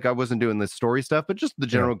kids. Like I wasn't doing the story stuff, but just the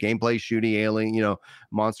Yeah. general gameplay, shooting alien,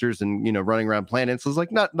 monsters and running around planets is like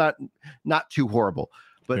not too horrible.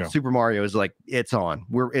 But Yeah. Super Mario is like it's on.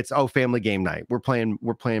 It's family game night. We're playing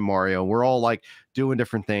Mario. We're all like doing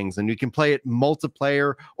different things, and you can play it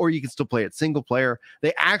multiplayer or you can still play it single player.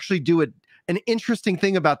 They actually do it. An interesting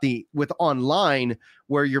thing about with online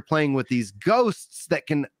where you're playing with these ghosts that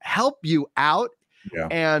can help you out, Yeah.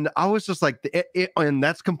 and I was just like, and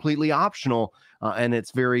that's completely optional. And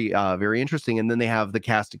it's very interesting. And then they have the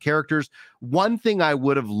cast of characters. One thing I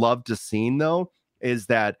would have loved to seen though is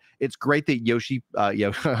that it's great that Yoshi,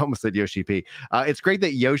 I almost said Yoshi P. It's great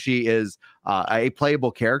that Yoshi is a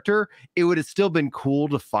playable character. It would have still been cool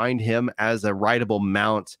to find him as a rideable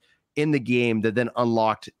mount in the game that then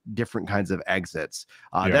unlocked different kinds of exits.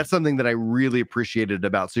 Yeah. That's something that I really appreciated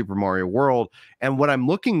about Super Mario World. And what I'm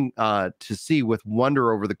looking to see with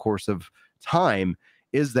wonder over the course of time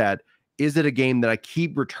is that is it a game that I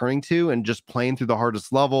keep returning to and just playing through the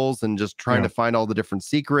hardest levels and just trying Yeah. to find all the different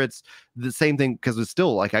secrets? The same thing, because it's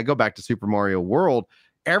still like I go back to Super Mario World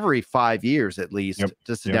every 5 years at least Yep.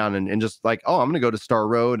 to sit Yep. down and just like, oh, I'm going to go to Star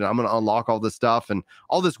Road and I'm going to unlock all this stuff and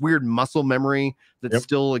all this weird muscle memory that Yep.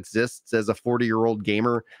 still exists as a 40-year-old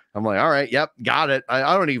gamer. I'm like, all right, yep, got it.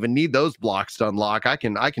 I don't even need those blocks to unlock. I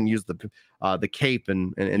can use the cape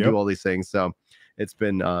and do Yep. all these things. So it's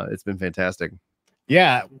been fantastic.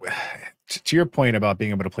 Yeah, to your point about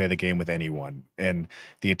being able to play the game with anyone, and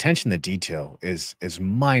the attention to detail is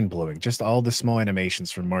mind blowing. Just all the small animations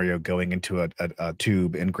from Mario going into a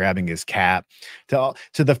tube and grabbing his cap, to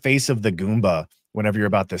the face of the Goomba whenever you're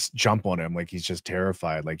about to jump on him, like he's just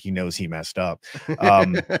terrified, like he knows he messed up.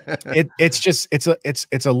 Um,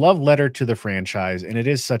 it's a love letter to the franchise, and it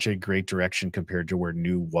is such a great direction compared to where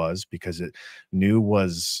new was, because it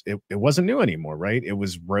wasn't new anymore, right? It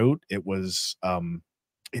was rote.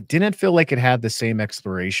 It didn't feel like it had the same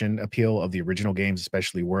exploration appeal of the original games,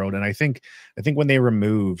 especially World. And I think when they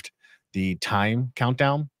removed the time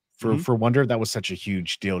countdown for Mhm. for Wonder, that was such a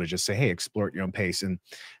huge deal to just say, hey, explore at your own pace. And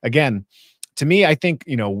again, to me, I think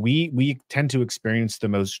we tend to experience the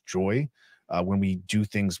most joy when we do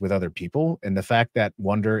things with other people. And the fact that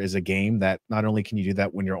Wonder is a game that not only can you do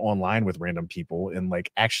that when you're online with random people and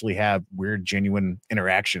like actually have weird, genuine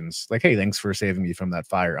interactions, like, hey, thanks for saving me from that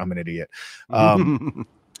fire. I'm an idiot. Um,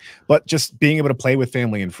 but just being able to play with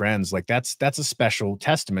family and friends, like that's a special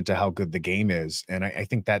testament to how good the game is. And I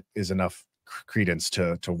think that is enough credence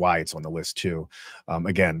to why it's on the list too.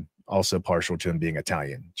 Again, also partial to him being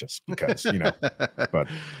Italian, just because, but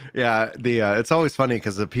Yeah, the it's always funny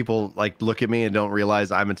because the people like look at me and don't realize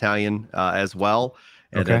I'm Italian as well.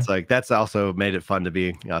 And okay. it's like that's also made it fun to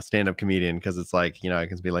be a stand-up comedian because it's like, I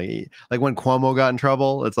can be like when Cuomo got in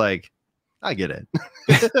trouble, it's like I get it.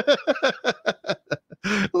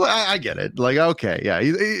 Well, I get it. Like, okay, yeah,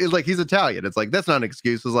 he's Italian. It's like that's not an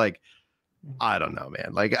excuse. It's like I don't know,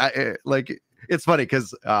 man. Like it's funny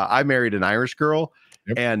because I married an Irish girl,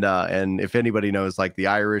 Yep. and if anybody knows like the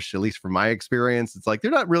Irish, at least from my experience, it's like they're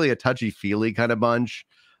not really a touchy feely kind of bunch.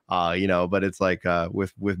 But it's like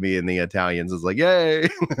with me and the Italians, it's like yay,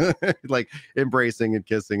 like embracing and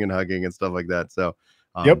kissing and hugging and stuff like that. So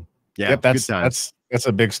Yep. yeah, Yep. good That's times. that's that's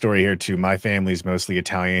a big story here too. My family's mostly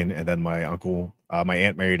Italian, and then my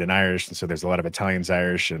aunt married an Irish, and so there's a lot of Italians,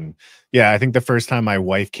 Irish, and yeah, I think the first time my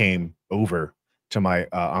wife came over to my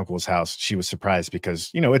uncle's house, she was surprised because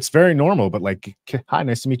it's very normal, but like, hi,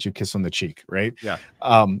 nice to meet you, kiss on the cheek, right? Yeah.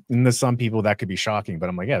 And to some people that could be shocking, but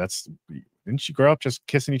I'm like, yeah, that's didn't you grow up just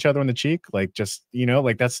kissing each other on the cheek, like just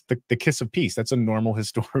like that's the kiss of peace. That's a normal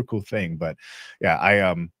historical thing, but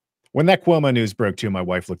yeah, when that Cuomo news broke too, my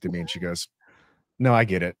wife looked at me and she goes, "No, I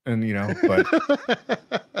get it." And but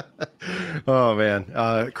Oh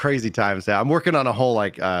man, crazy times now. I'm working on a whole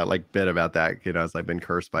like bit about that. As I've been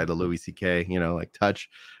cursed by the Louis C.K. Like touch.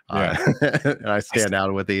 yeah, And I stand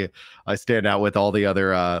out with all the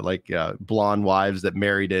other blonde wives that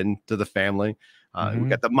married into the family. We mhm,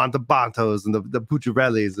 got the Montalbantos and the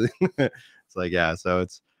Pucciarellis. It's like, yeah, so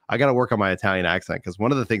I got to work on my Italian accent because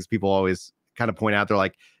one of the things people always kind of point out, they're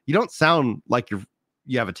like, you don't sound like you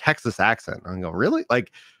have a Texas accent. I go, really?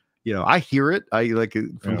 Like I hear it. I like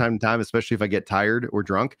it from Yeah. time to time, especially if I get tired or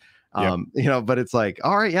drunk. Yep. But it's like,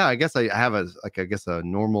 all right, yeah, I guess I have I guess a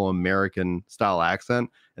normal American style accent.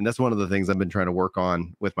 And that's one of the things I've been trying to work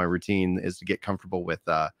on with my routine is to get comfortable with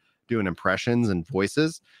doing impressions and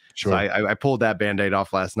voices. So Sure. I pulled that band-aid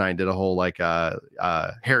off last night and did a whole like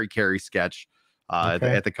Harry Carey sketch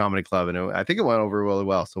Okay. at the comedy club. And I think it went over really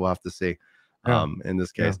well. So we'll have to see Yeah. in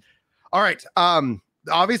this Yeah. case. All right.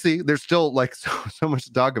 Obviously there's still like so much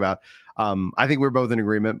to talk about. I think we're both in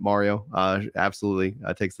agreement. Mario, absolutely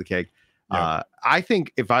takes the cake. Yeah. I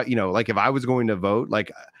think if if I was going to vote,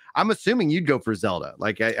 like, I'm assuming you'd go for Zelda.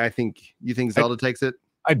 Like, I think you think I, Zelda takes it.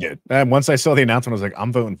 I did. And once I saw the announcement, I was like,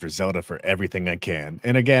 I'm voting for Zelda for everything I can.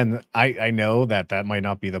 And again, I know that that might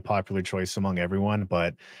not be the popular choice among everyone,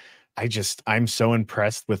 but I'm so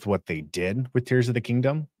impressed with what they did with Tears of the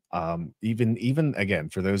Kingdom. Even again,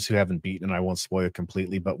 for those who haven't beaten, and I won't spoil it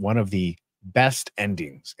completely, but one of the best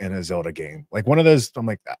endings in a Zelda game. Like one of those, I'm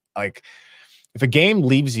like if a game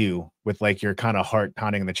leaves you with like your kind of heart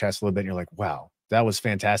pounding in the chest a little bit, and you're like, wow, that was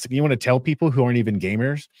fantastic. You want to tell people who aren't even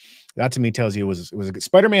gamers, that to me tells you it was a good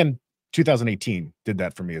Spider-Man 2018 did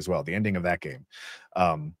that for me as well. The ending of that game.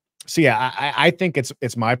 So yeah, I think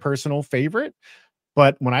it's my personal favorite.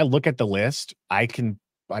 But when I look at the list, I'd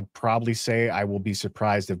probably say I will be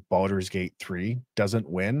surprised if Baldur's Gate 3 doesn't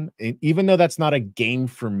win. Even though that's not a game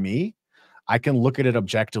for me, I can look at it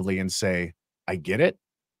objectively and say, I get it.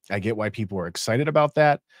 I get why people are excited about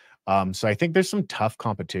that. So I think there's some tough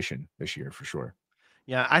competition this year for sure.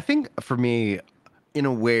 Yeah, I think for me, in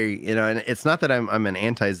a way, and it's not that I'm an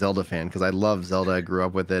anti-Zelda fan because I love Zelda. I grew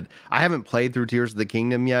up with it. I haven't played through Tears of the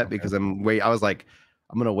Kingdom yet Okay. because I was like,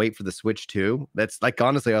 I'm gonna wait for the Switch 2. That's like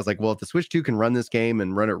honestly, I was like, well, if the Switch 2 can run this game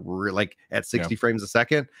and run it like at Yeah. 60 frames a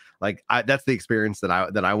second, like that's the experience that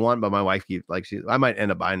I want. But my wife I might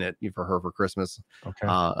end up buying it for her for Christmas Okay.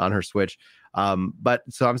 on her Switch. But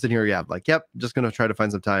so I'm sitting here, yeah, like, yep, just gonna try to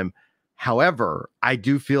find some time. However, I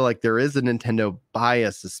do feel like there is a Nintendo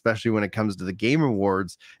bias, especially when it comes to the Game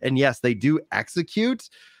Awards. And yes, they do execute,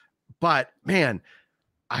 but man,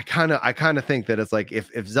 I kind of think that it's like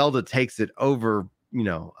if Zelda takes it over,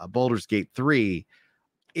 Baldur's Gate 3,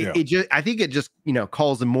 Yeah. it just I think it just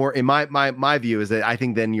calls them more in my view is that I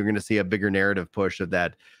think then you're going to see a bigger narrative push of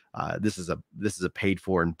that this is a paid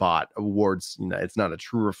for and bought awards. It's not a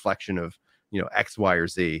true reflection of X, Y, or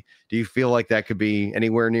Z. Do you feel like that could be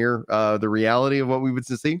anywhere near the reality of what we would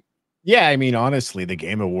see? Yeah, I mean, honestly, the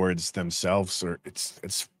Game Awards themselves are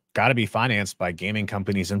it's got to be financed by gaming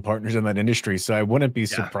companies and partners in that industry. So I wouldn't be Yeah.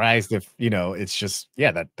 surprised if, it's just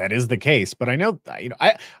that is the case. But I know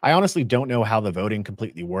I honestly don't know how the voting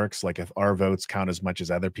completely works, like if our votes count as much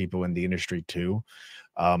as other people in the industry too.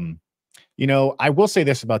 Um, I will say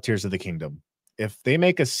this about Tears of the Kingdom. If they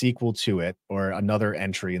make a sequel to it or another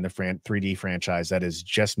entry in the 3D franchise that is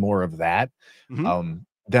just more of that, Mhm.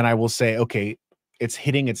 then I will say, okay, it's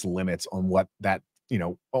hitting its limits on what that,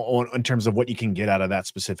 in terms of what you can get out of that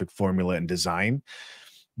specific formula and design.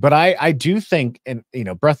 But I do think, and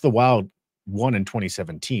Breath of the Wild won in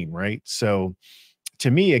 2017, right? So to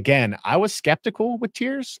me, again, I was skeptical with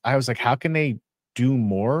Tears. I was like, how can they do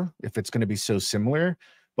more if it's going to be so similar?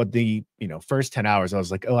 But the first 10 hours, I was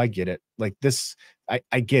like, oh, I get it. Like this,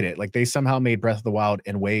 I get it. Like they somehow made Breath of the Wild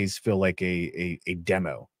in ways feel like a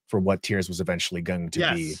demo for what Tears was eventually going to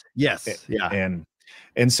be. Yes. A- Yes. Yeah.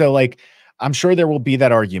 and so like I'm sure there will be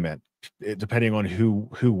that argument depending on who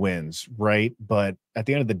wins, right? But at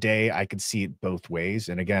the end of the day, I could see it both ways.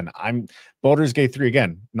 And again, I'm Baldur's Gate 3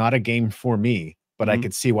 again, not a game for me, but I Mhm.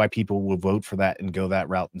 could see why people will vote for that and go that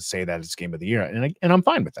route and say that it's game of the year. And I'm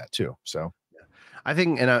fine with that too. So I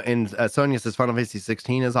think, and Sonia says Final Fantasy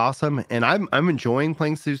 16 is awesome, and I'm enjoying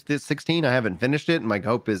playing through this 16. I haven't finished it, and my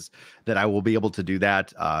hope is that I will be able to do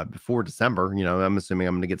that before December. I'm assuming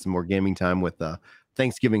I'm going to get some more gaming time with the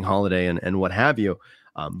Thanksgiving holiday and what have you.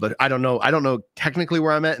 But I don't know. I don't know technically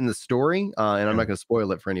where I'm at in the story, and I'm yeah, not going to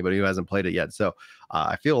spoil it for anybody who hasn't played it yet. So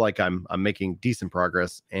I feel like I'm making decent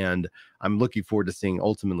progress, and I'm looking forward to seeing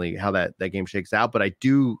ultimately how that game shakes out. But I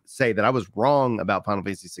do say that I was wrong about Final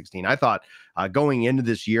Fantasy 16. I thought going into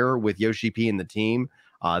this year with Yoshi P and the team,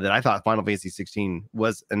 that I thought Final Fantasy 16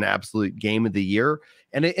 was an absolute game of the year,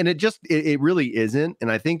 and it really isn't.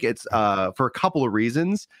 And I think it's for a couple of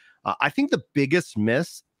reasons. I think the biggest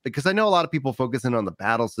miss, because I know a lot of people focusing on the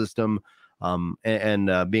battle system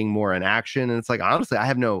and being more in action, and it's like honestly, I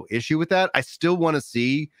have no issue with that. I still want to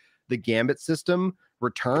see the Gambit system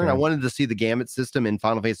return. I okay, wanted to see the Gambit system in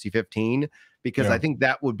Final Fantasy 15 because I yeah, think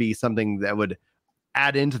that would be something that would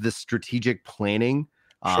add into the strategic planning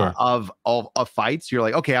sure, of fights. You're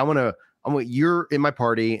like, okay, I want to I want you're in my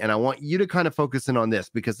party, and I want you to kind of focus in on this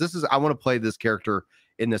because I want to play this character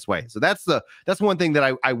in this way. So that's one thing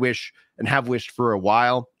that I wish and have wished for a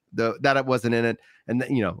while. That it wasn't in it, and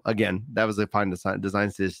again, that was a fine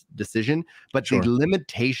design decision. But the Sure.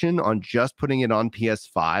 limitation on just putting it on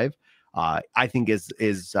PS5, I think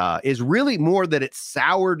is really more that it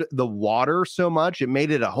soured the water so much. It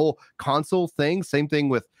made it a whole console thing. Same thing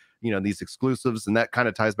with these exclusives, and that kind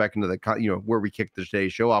of ties back into the where we kicked the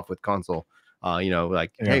today's show off with console.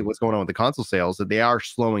 Like, Yeah. hey, what's going on with the console sales? That they are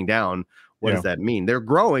slowing down. What does that mean? They're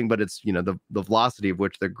growing, but it's the velocity of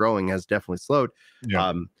which they're growing has definitely slowed.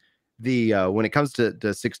 Yeah. When it comes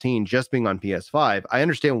to 16 just being on PS5, I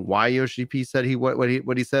understand why Yoshi P said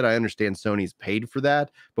what he said. I understand Sony's paid for that,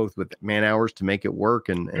 both with man hours to make it work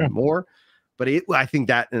and more. But I think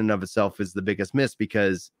that in and of itself is the biggest miss,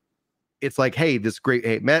 because it's like, hey,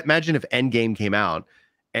 imagine if Endgame came out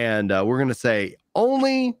and we're gonna say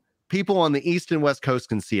only people on the East and West Coast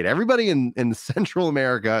can see it. Everybody in Central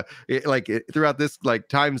America, throughout this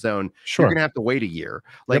time zone, Sure. you're gonna have to wait a year.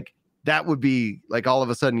 That would be like all of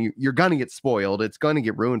a sudden you're going to get spoiled. It's going to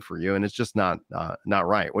get ruined for you, and it's just not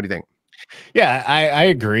right. What do you think? Yeah, I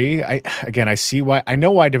agree. I see why. I know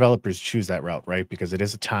why developers choose that route, right? Because it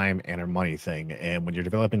is a time and a money thing. And when you're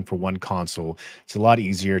developing for one console, it's a lot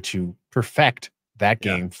easier to perfect that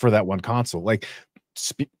game for that one console. Like,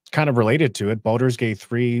 kind of related to it, Baldur's Gate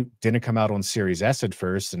 3 didn't come out on Series S at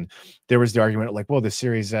first, and there was the argument like, well, the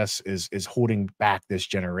Series S is holding back this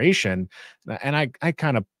generation. And I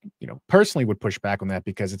kind of personally would push back on that,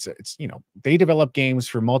 because it's they develop games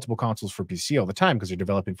for multiple consoles for PC all the time, because they're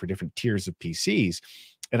developing for different tiers of PCs.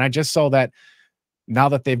 And I just saw that now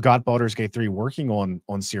that they've got Baldur's Gate 3 working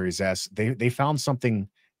on Series S, they found something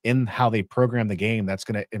in how they program the game that's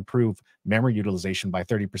going to improve memory utilization by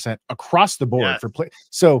 30% across the board for play.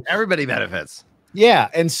 So everybody benefits. Yeah.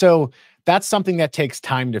 And so that's something that takes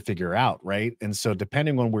time to figure out, right? And so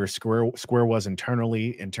depending on where Square was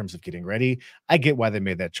internally in terms of getting ready, I get why they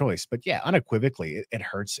made that choice. But yeah, unequivocally, it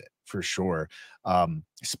hurts it for sure.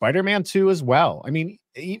 Spider-Man 2 as well. I mean,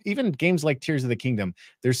 even games like Tears of the Kingdom,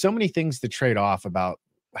 there's so many things to trade off about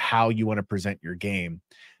how you want to present your game.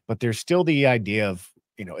 But there's still the idea of,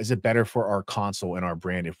 is it better for our console and our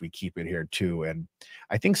brand if we keep it here too? And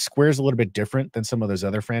I think Square's a little bit different than some of those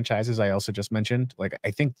other franchises I also just mentioned. Like,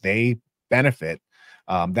 I think they benefit.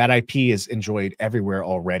 That IP is enjoyed everywhere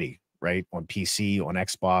already, right? On PC, on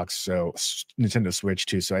Xbox, so Nintendo Switch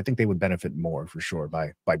too. So I think they would benefit more for sure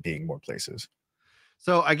by being more places.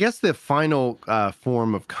 So I guess the final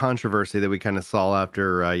form of controversy that we kind of saw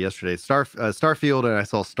after yesterday, Starfield, and I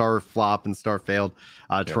saw Star Flop and Star Failed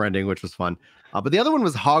trending, which was fun. But the other one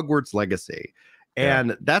was Hogwarts Legacy.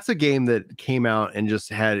 And that's a game that came out and just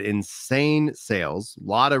had insane sales, a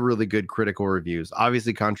lot of really good critical reviews.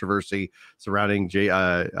 Obviously, controversy surrounding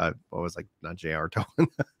not J.R.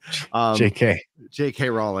 Tolkien, J.K.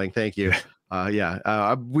 Rowling. Thank you.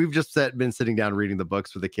 We've just been sitting down reading the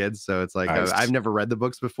books with the kids, so it's like nice. I've never read the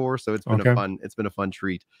books before, so it's been a fun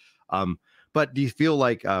treat. But do you feel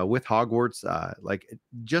like with Hogwarts,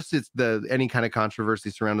 any kind of controversy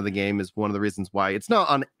surrounding the game is one of the reasons why it's not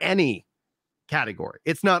on any category?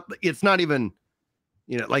 It's not even,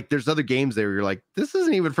 like there's other games there where you're like, this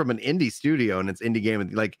isn't even from an indie studio and it's indie game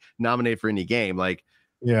and like nominated for indie game. Like,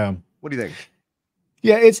 yeah, what do you think?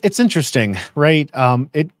 Yeah, it's interesting, right?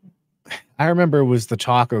 I remember it was the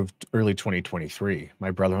talk of early 2023.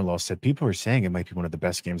 My brother-in-law said people are saying it might be one of the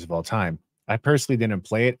best games of all time. I personally didn't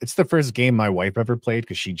play it. It's the first game my wife ever played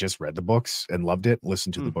because she just read the books and loved it,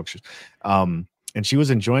 listened to the books. And she was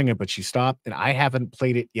enjoying it, but she stopped. And I haven't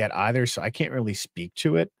played it yet either, so I can't really speak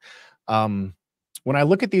to it. When I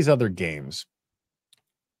look at these other games,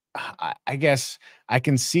 I guess I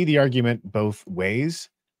can see the argument both ways.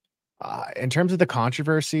 In terms of the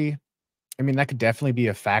controversy, I mean, that could definitely be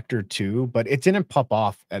a factor too, but it didn't pop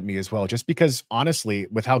off at me as well, just because honestly,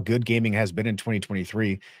 with how good gaming has been in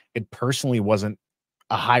 2023, it personally wasn't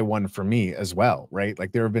a high one for me as well, right?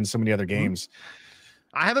 Like there have been so many other games.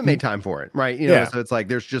 I haven't made time for it, right? So it's like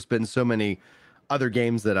there's just been so many other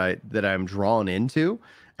games that I'm drawn into.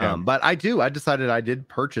 But I decided I did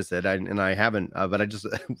purchase it, and I haven't, but I just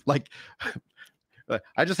like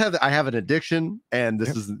I have an addiction, and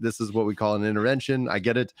this is what we call an intervention. I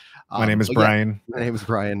get it. My name is Brian. My name is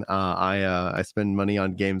Brian. I spend money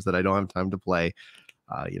on games that I don't have time to play.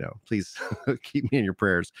 Please keep me in your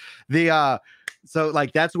prayers. So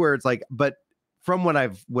like that's where it's like, but from what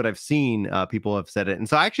I've seen, people have said it, and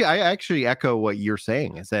so I actually echo what you're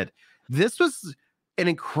saying. Is that this was an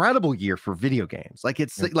incredible year for video games? Like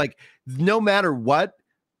it's like no matter what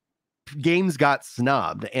games got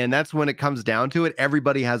snubbed, and that's when it comes down to it.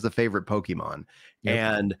 Everybody has a favorite Pokemon, Yep.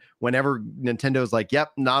 and whenever Nintendo's like,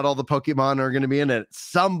 "Yep, not all the Pokemon are going to be in it,"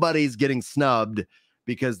 somebody's getting snubbed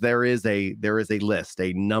because there is a list,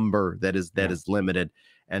 a number that Yeah. is limited.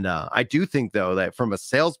 And I do think though that from a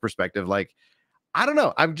sales perspective, like I don't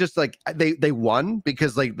know. I'm just like they won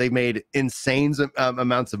because like they made insane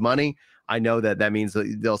amounts of money. I know that that means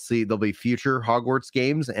that there'll be future Hogwarts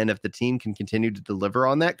games, and if the team can continue to deliver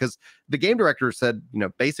on that, because the game director said,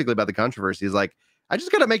 basically about the controversy is like, I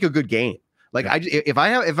just got to make a good game. Like Yep. if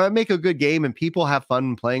I make a good game and people have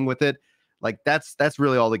fun playing with it, like that's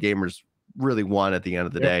really all the gamers really want at the end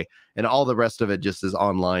of the Yep. day, and all the rest of it just is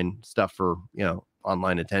online stuff for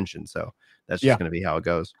online attention. So that's just Yeah. going to be how it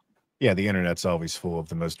goes. Yeah, the internet's always full of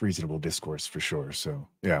the most reasonable discourse for sure. So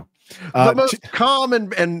yeah. The T most calm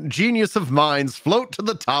and genius of minds float to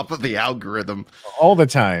the top of the algorithm. all the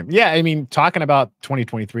time. Yeah, I mean, talking about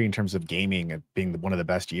 2023 in terms of gaming and being one of the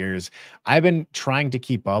best years, I've been trying to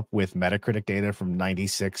keep up with Metacritic data from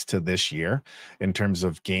 96 to this year in terms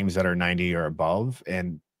of games that are 90 or above.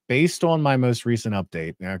 And based on my most recent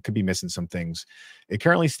update, I could be missing some things. It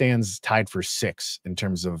currently stands tied for six in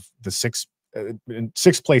terms of the in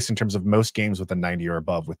sixth place in terms of most games with a 90 or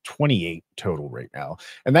above, with 28 total right now.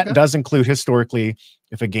 And that Okay. does include historically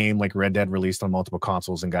if a game like Red Dead released on multiple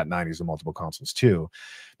consoles and got 90s on multiple consoles too.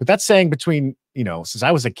 But that's saying between, since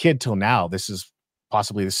I was a kid till now, this is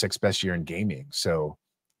possibly the sixth best year in gaming. So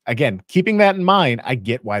again, keeping that in mind, I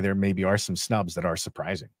get why there maybe are some snubs that are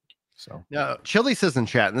surprising. So Now, Chili says in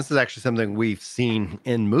chat, and this is actually something we've seen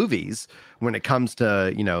in movies when it comes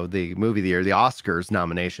to, the movie of the year, the Oscars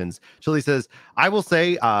nominations. Chili says, I will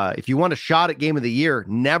say, if you want a shot at game of the year,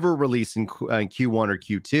 never release in Q1 or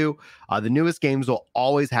Q2. The newest games will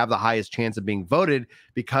always have the highest chance of being voted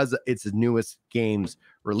because it's the newest games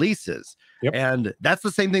releases. yep. And that's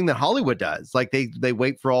the same thing that Hollywood does. Like they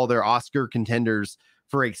wait for all their Oscar contenders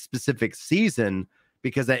for a specific season,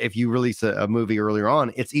 because if you release a movie earlier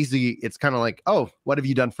on, it's easy. It's kind of like, oh, what have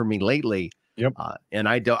you done for me lately? Yep. And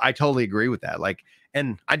I totally agree with that. Like,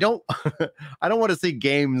 and I don't, I don't want to see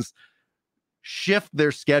games shift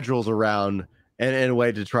their schedules around in a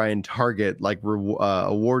way to try and target like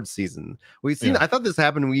award season. We've seen, Yeah. I thought this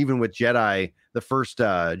happened even with Jedi, the first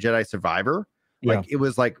Jedi Survivor. Yeah. Like it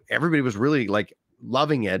was like everybody was really like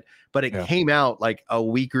loving it, but it Yeah. came out like a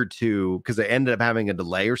week or two because it ended up having a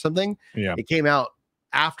delay or something. Yeah. It came out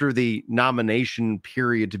after the nomination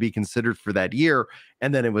period to be considered for that year,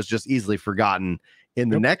 and then it was just easily forgotten in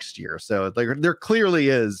the Yep. next year. So like there clearly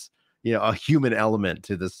is a human element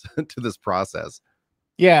to this to this process.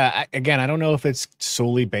 Yeah, again, I don't know if it's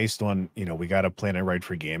solely based on, we got to plan it right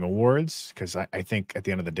for game awards, because I think at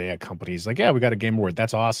the end of the day, a company's like, yeah, we got a game award.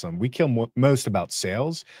 That's awesome. We kill most about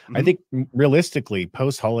sales. I Mhm. think realistically,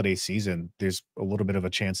 post holiday season, there's a little bit of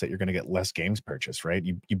a chance that you're going to get less games purchased, right?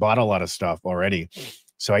 You bought a lot of stuff already.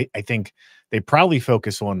 So I think they probably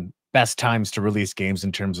focus on best times to release games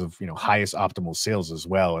in terms of, highest optimal sales as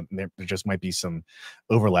well. And there just might be some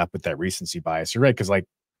overlap with that recency bias. You're right. Because like,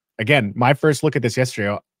 again, my first look at this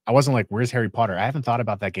yesterday, I wasn't like, "Where's Harry Potter?" I haven't thought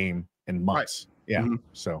about that game in Right. months. Yeah. Mhm.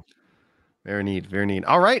 So, Very neat, very neat.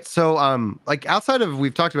 All right, so like outside of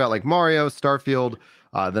we've talked about like Mario, Starfield,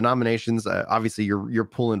 the nominations. Obviously, you're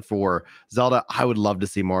pulling for Zelda. I would love to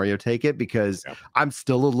see Mario take it because yeah. I'm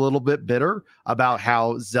still a little bit bitter about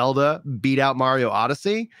how Zelda beat out Mario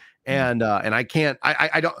Odyssey, Mm. and I can't.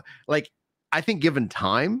 I don't like. I think given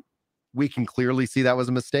time, we can clearly see that was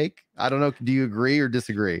a mistake. I don't know. Do you agree or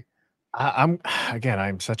disagree? I'm again,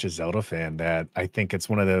 I'm such a Zelda fan that I think it's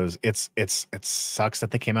one of those. It sucks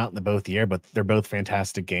that they came out in the both year, but they're both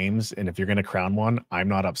fantastic games. And if you're gonna crown one, I'm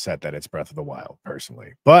not upset that it's Breath of the Wild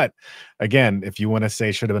personally. But again, if you want to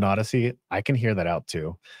say should have been Odyssey, I can hear that out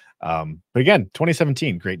too. But again,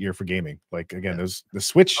 2017, great year for gaming. Like again, Yeah. those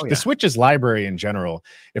the Oh yeah. Switch's library in general.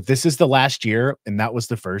 If this is the last year and that was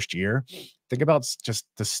the first year, think about just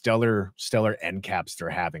the stellar end caps they're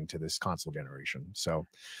having to this console generation. So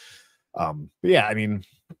but yeah, I mean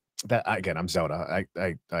that again, I'm Zelda.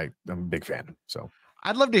 I'm a big fan. So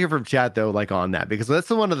I'd love to hear from chat though, like on that, because that's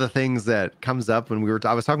one of the things that comes up when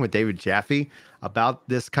I was talking with David Jaffe about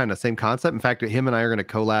this kind of same concept. In fact, him and I are going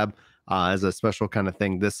to collab as a special kind of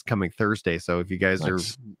thing this coming Thursday. So if you guys are,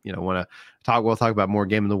 nice. want to talk, we'll talk about more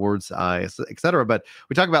Game of the Awards, et cetera. But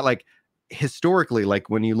we talk about like historically, like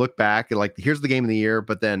when you look back, like here's the game of the year,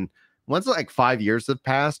 but then once like 5 years have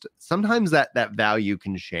passed, sometimes that value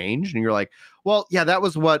can change, and you're like, well, yeah, that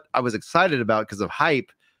was what I was excited about because of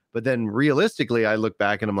hype. But then realistically, I look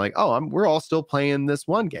back and I'm like, oh, we're all still playing this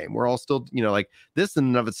one game. We're all still, like this in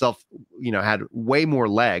and of itself, had way more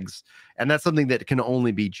legs. And that's something that can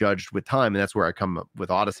only be judged with time. And that's where I come up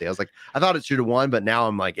with Odyssey. I was like, I thought it should have won, but now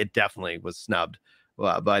I'm like, it definitely was snubbed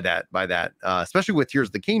by that, especially with Tears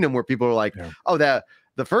of the Kingdom, where people are like, oh,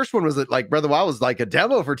 the first one was like Breath of the Wild was like a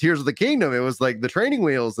demo for Tears of the Kingdom. It was like the training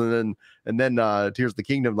wheels, and then Tears of the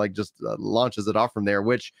Kingdom like just launches it off from there,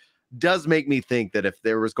 which does make me think that if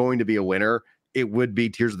there was going to be a winner, it would be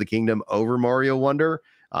Tears of the Kingdom over Mario Wonder,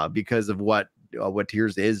 because of what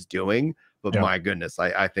Tears is doing. But my goodness,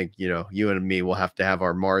 I think, you and me will have to have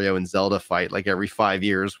our Mario and Zelda fight like every 5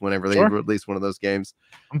 years whenever they release one of those games.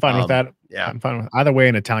 I'm fine with that. Yeah, I'm fine with either way.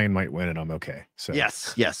 An Italian might win, and I'm okay. So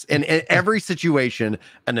yes, and in every situation,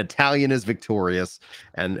 an Italian is victorious,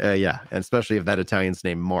 and and especially if that Italian's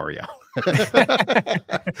named Mario.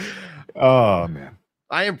 Oh man.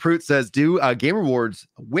 I Am Prout says, do Game Awards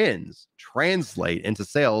wins translate into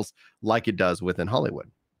sales like it does within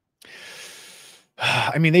Hollywood?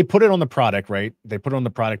 I mean, they put it on the product, right? They put it on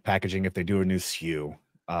the product packaging if they do a new SKU.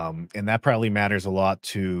 And that probably matters a lot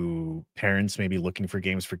to parents maybe looking for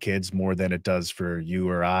games for kids more than it does for you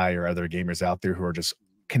or I or other gamers out there who are just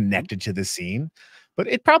connected to the scene. But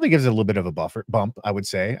it probably gives it a little bit of a bump, I would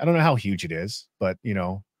say. I don't know how huge it is, but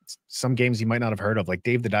some games you might not have heard of, like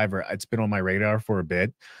Dave the Diver. It's been on my radar for a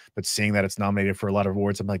bit, but seeing that it's nominated for a lot of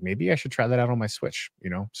awards, I'm like, maybe I should try that out on my Switch,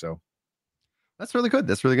 so. That's really good.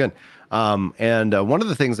 That's really good. And one of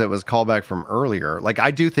the things that was callback from earlier, like I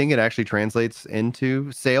do think it actually translates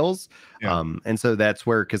into sales. Yeah. And so that's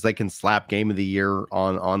where, because they can slap Game of the Year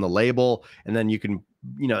on the label, and then you can,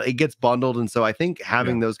 it gets bundled. And so I think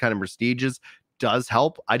having those kind of prestiges does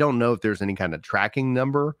help. I don't know if there's any kind of tracking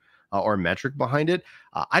number or metric behind it.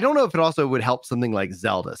 I don't know if it also would help something like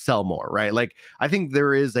Zelda sell more, right? Like, I think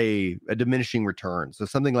there is a diminishing return. So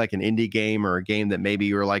something like an indie game or a game that maybe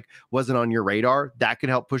you're like wasn't on your radar, that could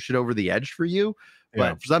help push it over the edge for you.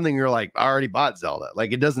 But for something you're like, I already bought Zelda.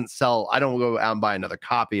 Like, it doesn't sell. I don't go out and buy another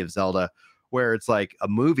copy of Zelda. Where it's like a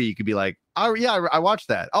movie, you could be like, oh yeah, I watched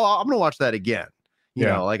that. Oh, I'm gonna watch that again. You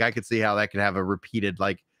know, like I could see how that could have a repeated,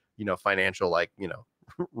 like, financial, like,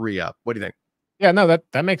 re-up. What do you think? Yeah, no,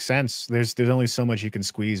 that makes sense. There's only so much you can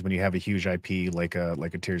squeeze when you have a huge IP like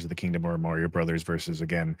a Tears of the Kingdom or a Mario Brothers versus,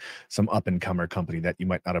 again, some up and comer company that you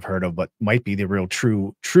might not have heard of, but might be the real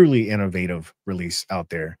truly innovative release out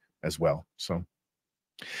there as well. So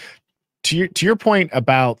to your point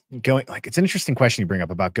about going, like, it's an interesting question you bring up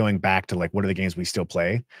about going back to like what are the games we still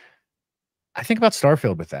play. I think about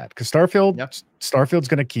Starfield with that, because Starfield's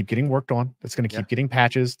going to keep getting worked on. It's going to keep getting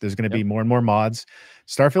patches. There's going to be more and more mods.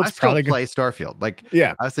 Starfield's probably play Starfield. Like,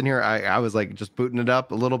 I was in here. I was like just booting it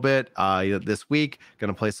up a little bit this week.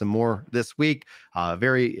 Going to play some more this week.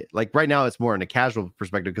 Very, like, right now it's more in a casual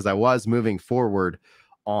perspective because I was moving forward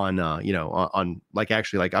on on like,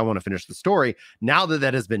 actually, like, I want to finish the story. Now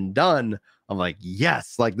that has been done, I'm like,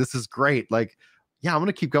 yes, like, this is great. Like, yeah, I'm going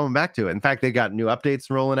to keep going back to it. In fact, they got new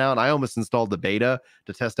updates rolling out. I almost installed the beta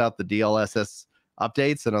to test out the DLSS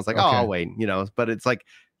updates. And I was like, oh, I'll wait, but it's like,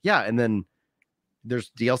 and then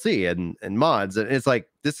there's DLC and mods. And it's like,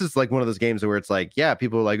 this is like one of those games where it's like,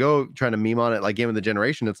 people are like, oh, trying to meme on it, like Game of the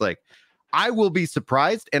Generation. It's like, I will be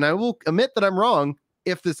surprised, and I will admit that I'm wrong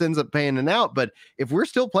if this ends up panning out. But if we're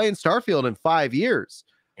still playing Starfield in 5 years,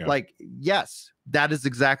 like, yes, that is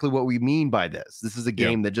exactly what we mean by this. This is a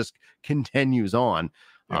game that just continues on.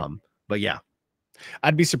 But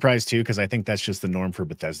I'd be surprised too, because I think that's just the norm for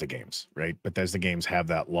Bethesda games, right? Bethesda games have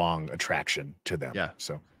that long attraction to them. Yeah.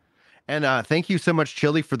 So, and thank you so much,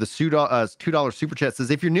 Chili, for the $2 super chat. Says,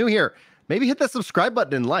 if you're new here, maybe hit that subscribe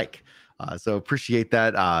button and like. So appreciate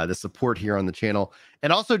that, the support here on the channel.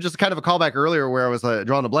 And also just kind of a callback earlier where I was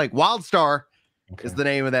drawing a blank. WildStar is the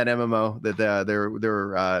name of that MMO that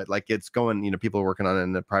they're like, it's going, people are working on it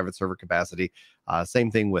in the private server capacity.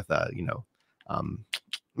 Same thing with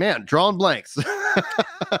man, drawing blanks.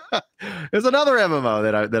 There's another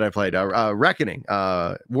MMO that I played, Reckoning,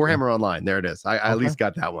 Warhammer Online. There it is. I at least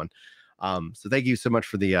got that one. So thank you so much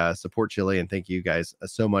for the support, Chili, and thank you guys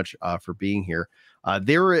so much for being here.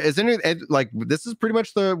 There is any, like, this is pretty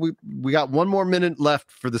much we got 1 more minute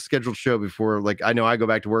left for the scheduled show before, like, I know I go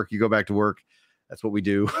back to work, you go back to work. That's what we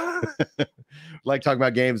do. Like talking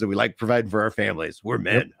about games, and we like providing for our families. We're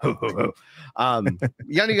men. You got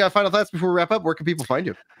any final thoughts before we wrap up? Where can people find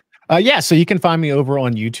you? So you can find me over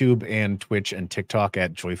on YouTube and Twitch and TikTok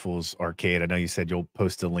at Joyful's Arcade. I know you said you'll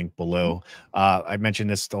post a link below. I mentioned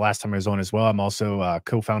this the last time I was on as well. I'm also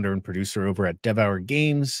co-founder and producer over at Devour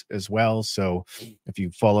Games as well. So if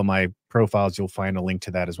you follow my profiles, you'll find a link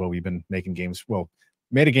to that as well. We've been making games. Well,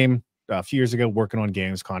 made a game a few years ago working on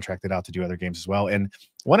games, contracted out to do other games as well. And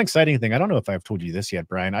one exciting thing, I don't know if I've told you this yet,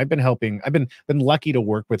 Brian. I've been lucky to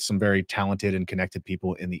work with some very talented and connected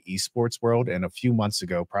people in the esports world. And a few months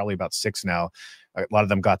ago, probably about 6 now, a lot of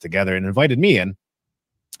them got together and invited me in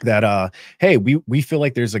that hey, we feel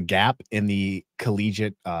like there's a gap in the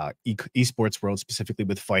collegiate esports world, specifically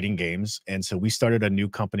with fighting games. And so we started a new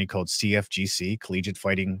company called CFGC, Collegiate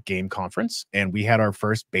Fighting Game Conference, and we had our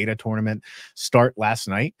first beta tournament start last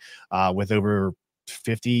night with over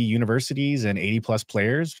 50 universities and 80 plus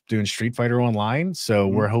players doing Street Fighter Online. So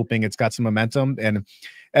we're hoping it's got some momentum, and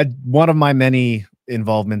one of my many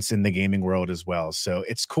involvements in the gaming world as well. So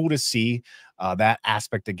it's cool to see that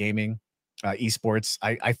aspect of gaming, esports.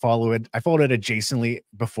 I follow it. I followed it adjacently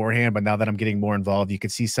beforehand, but now that I'm getting more involved, you can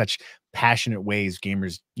see such passionate ways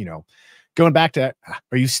gamers, going back to,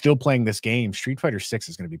 are you still playing this game? Street Fighter 6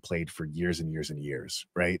 is going to be played for years and years and years,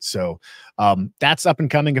 right? So that's up and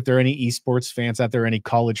coming. If there are any esports fans out there, any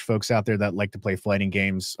college folks out there that like to play fighting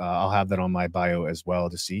games, I'll have that on my bio as well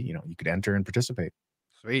to see, you could enter and participate.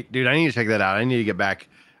 Sweet, dude. I need to check that out. I need to get back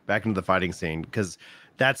into the fighting scene, because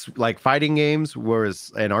that's like fighting games and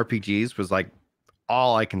RPGs was like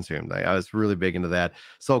all I consumed. I was really big into that.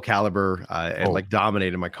 Soul Calibur, and like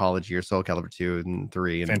dominated my college years. Soul Calibur 2 and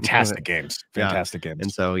 3, and fantastic games. Fantastic games.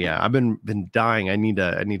 And so I've been dying. I need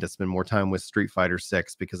to spend more time with Street Fighter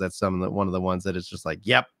 6, because that's one of the ones that is just like,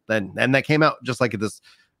 yep. And that came out just like at this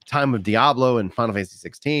time of Diablo and Final Fantasy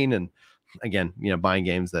 16, and again, buying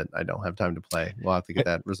games that I don't have time to play. We'll have to get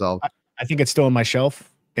that resolved. I think it's still on my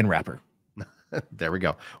shelf in wrapper. There we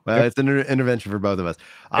go. Well, it's an intervention for both of us.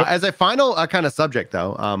 As a final kind of subject,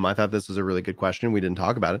 though, I thought this was a really good question. We didn't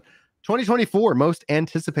talk about it. 2024 most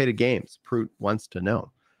anticipated games. Prute wants to know.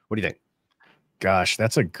 What do you think? Gosh,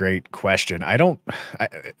 that's a great question.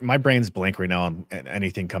 My brain's blank right now on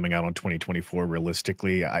anything coming out on 2024.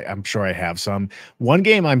 Realistically, I'm sure I have some. One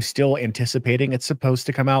game I'm still anticipating, it's supposed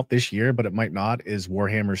to come out this year, but it might not, is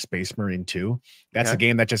Warhammer Space Marine 2. That's a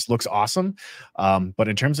game that just looks awesome. But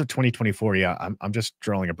in terms of 2024, I'm just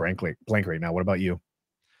drawing a blank right now. What about you?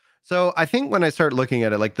 So I think when I start looking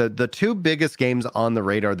at it, like the two biggest games on the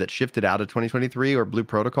radar that shifted out of 2023 are Blue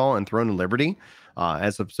Protocol and Throne of Liberty.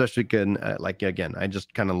 As especially like, again, I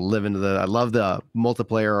just kind of I love the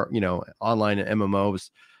multiplayer, online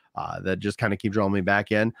MMOs that just kind of keep drawing me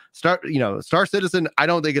back in. Star Citizen, I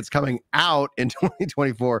don't think it's coming out in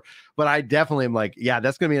 2024, but I definitely am like,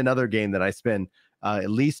 that's going to be another game that I spend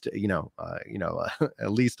at least,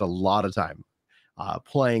 at least a lot of time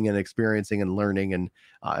playing and experiencing and learning, and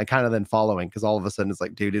kind of then following, because all of a sudden it's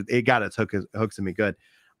like, dude, it got its hooks in me good.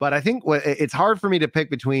 But I think it's hard for me to pick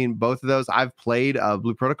between both of those. I've played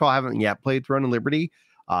Blue Protocol. I haven't yet played Throne of Liberty.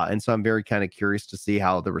 And so I'm very kind of curious to see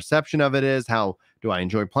how the reception of it is. How do I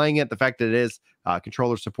enjoy playing it? The fact that it is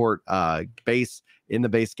controller support base in the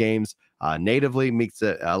base games natively makes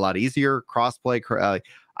it a lot easier. Crossplay.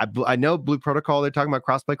 I know Blue Protocol, they're talking about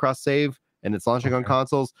crossplay, cross save, and it's launching on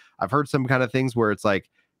consoles. I've heard some kind of things where it's like,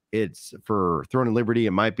 it's for Throne of Liberty,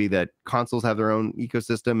 it might be that consoles have their own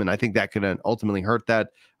ecosystem, and I think that could ultimately hurt that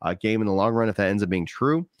game in the long run if that ends up being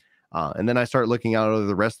true. And then I start looking out over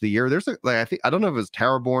the rest of the year. There's I don't know if it was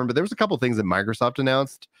Towerborn, but there was a couple things that Microsoft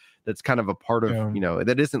announced that's kind of a part of,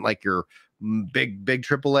 that isn't like your big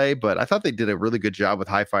AAA, but I thought they did a really good job with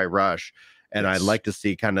Hi-Fi Rush, and I'd like to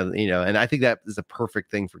see kind of, and I think that is a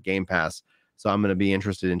perfect thing for Game Pass. So I'm going to be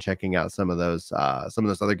interested in checking out some of those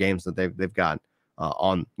other games that they've got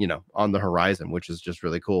on the horizon, which is just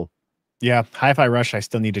really cool. Yeah, Hi-Fi Rush I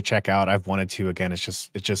still need to check out. I've wanted to. Again, it's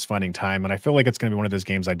just finding time, and I feel like it's going to be one of those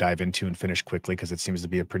games I dive into and finish quickly, because it seems to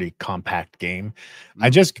be a pretty compact game.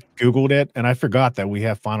 I just Googled it, and I forgot that we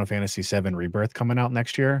have Final Fantasy VII Rebirth coming out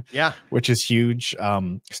next year. Yeah, which is huge.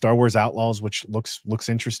 Star Wars Outlaws, which looks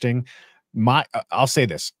interesting. I'll say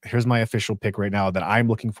this. Here's my official pick right now that I'm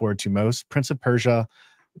looking forward to most: Prince of Persia,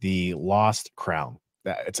 The Lost Crown.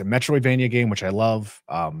 It's a Metroidvania game, which I love.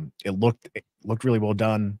 It looked really well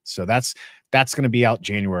done. So that's going to be out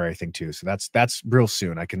January, I think, too. So that's real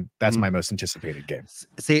soon. That's my most anticipated game.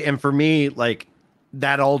 See, and for me, like,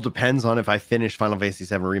 that all depends on if I finish Final Fantasy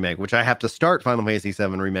VII Remake, which I have to start Final Fantasy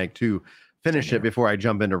VII Remake to finish it before I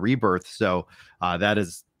jump into Rebirth. So that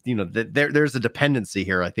is, there's a dependency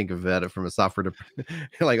here. I think of that from a software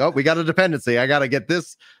like, oh, we got a dependency. I got to get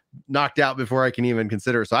this knocked out before I can even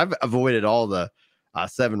consider. So I've avoided all the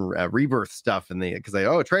 7 Rebirth stuff, and because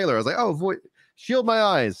a trailer, I was like, oh, shield my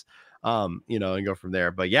eyes, and go from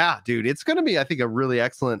there. But yeah, dude, it's gonna be, I think, a really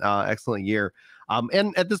excellent year.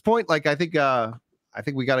 And at this point, like, I think I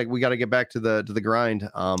think we gotta get back to the grind.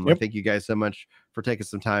 I thank you guys so much for taking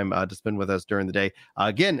some time to spend with us during the day.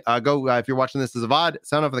 Again, go if you're watching this as a VOD,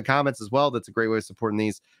 sound off in the comments as well. That's a great way of supporting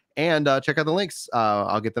these. And check out the links.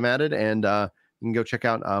 I'll get them added, and you can go check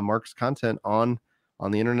out Mark's content on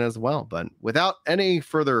the internet as well. But without any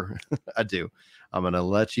further ado, I'm gonna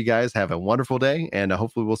let you guys have a wonderful day, and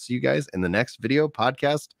hopefully we'll see you guys in the next video,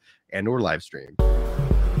 podcast, and or live stream.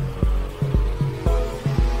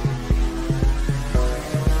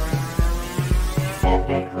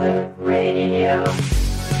 Radio.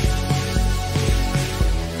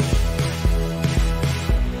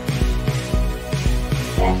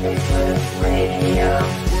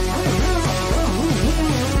 Radio.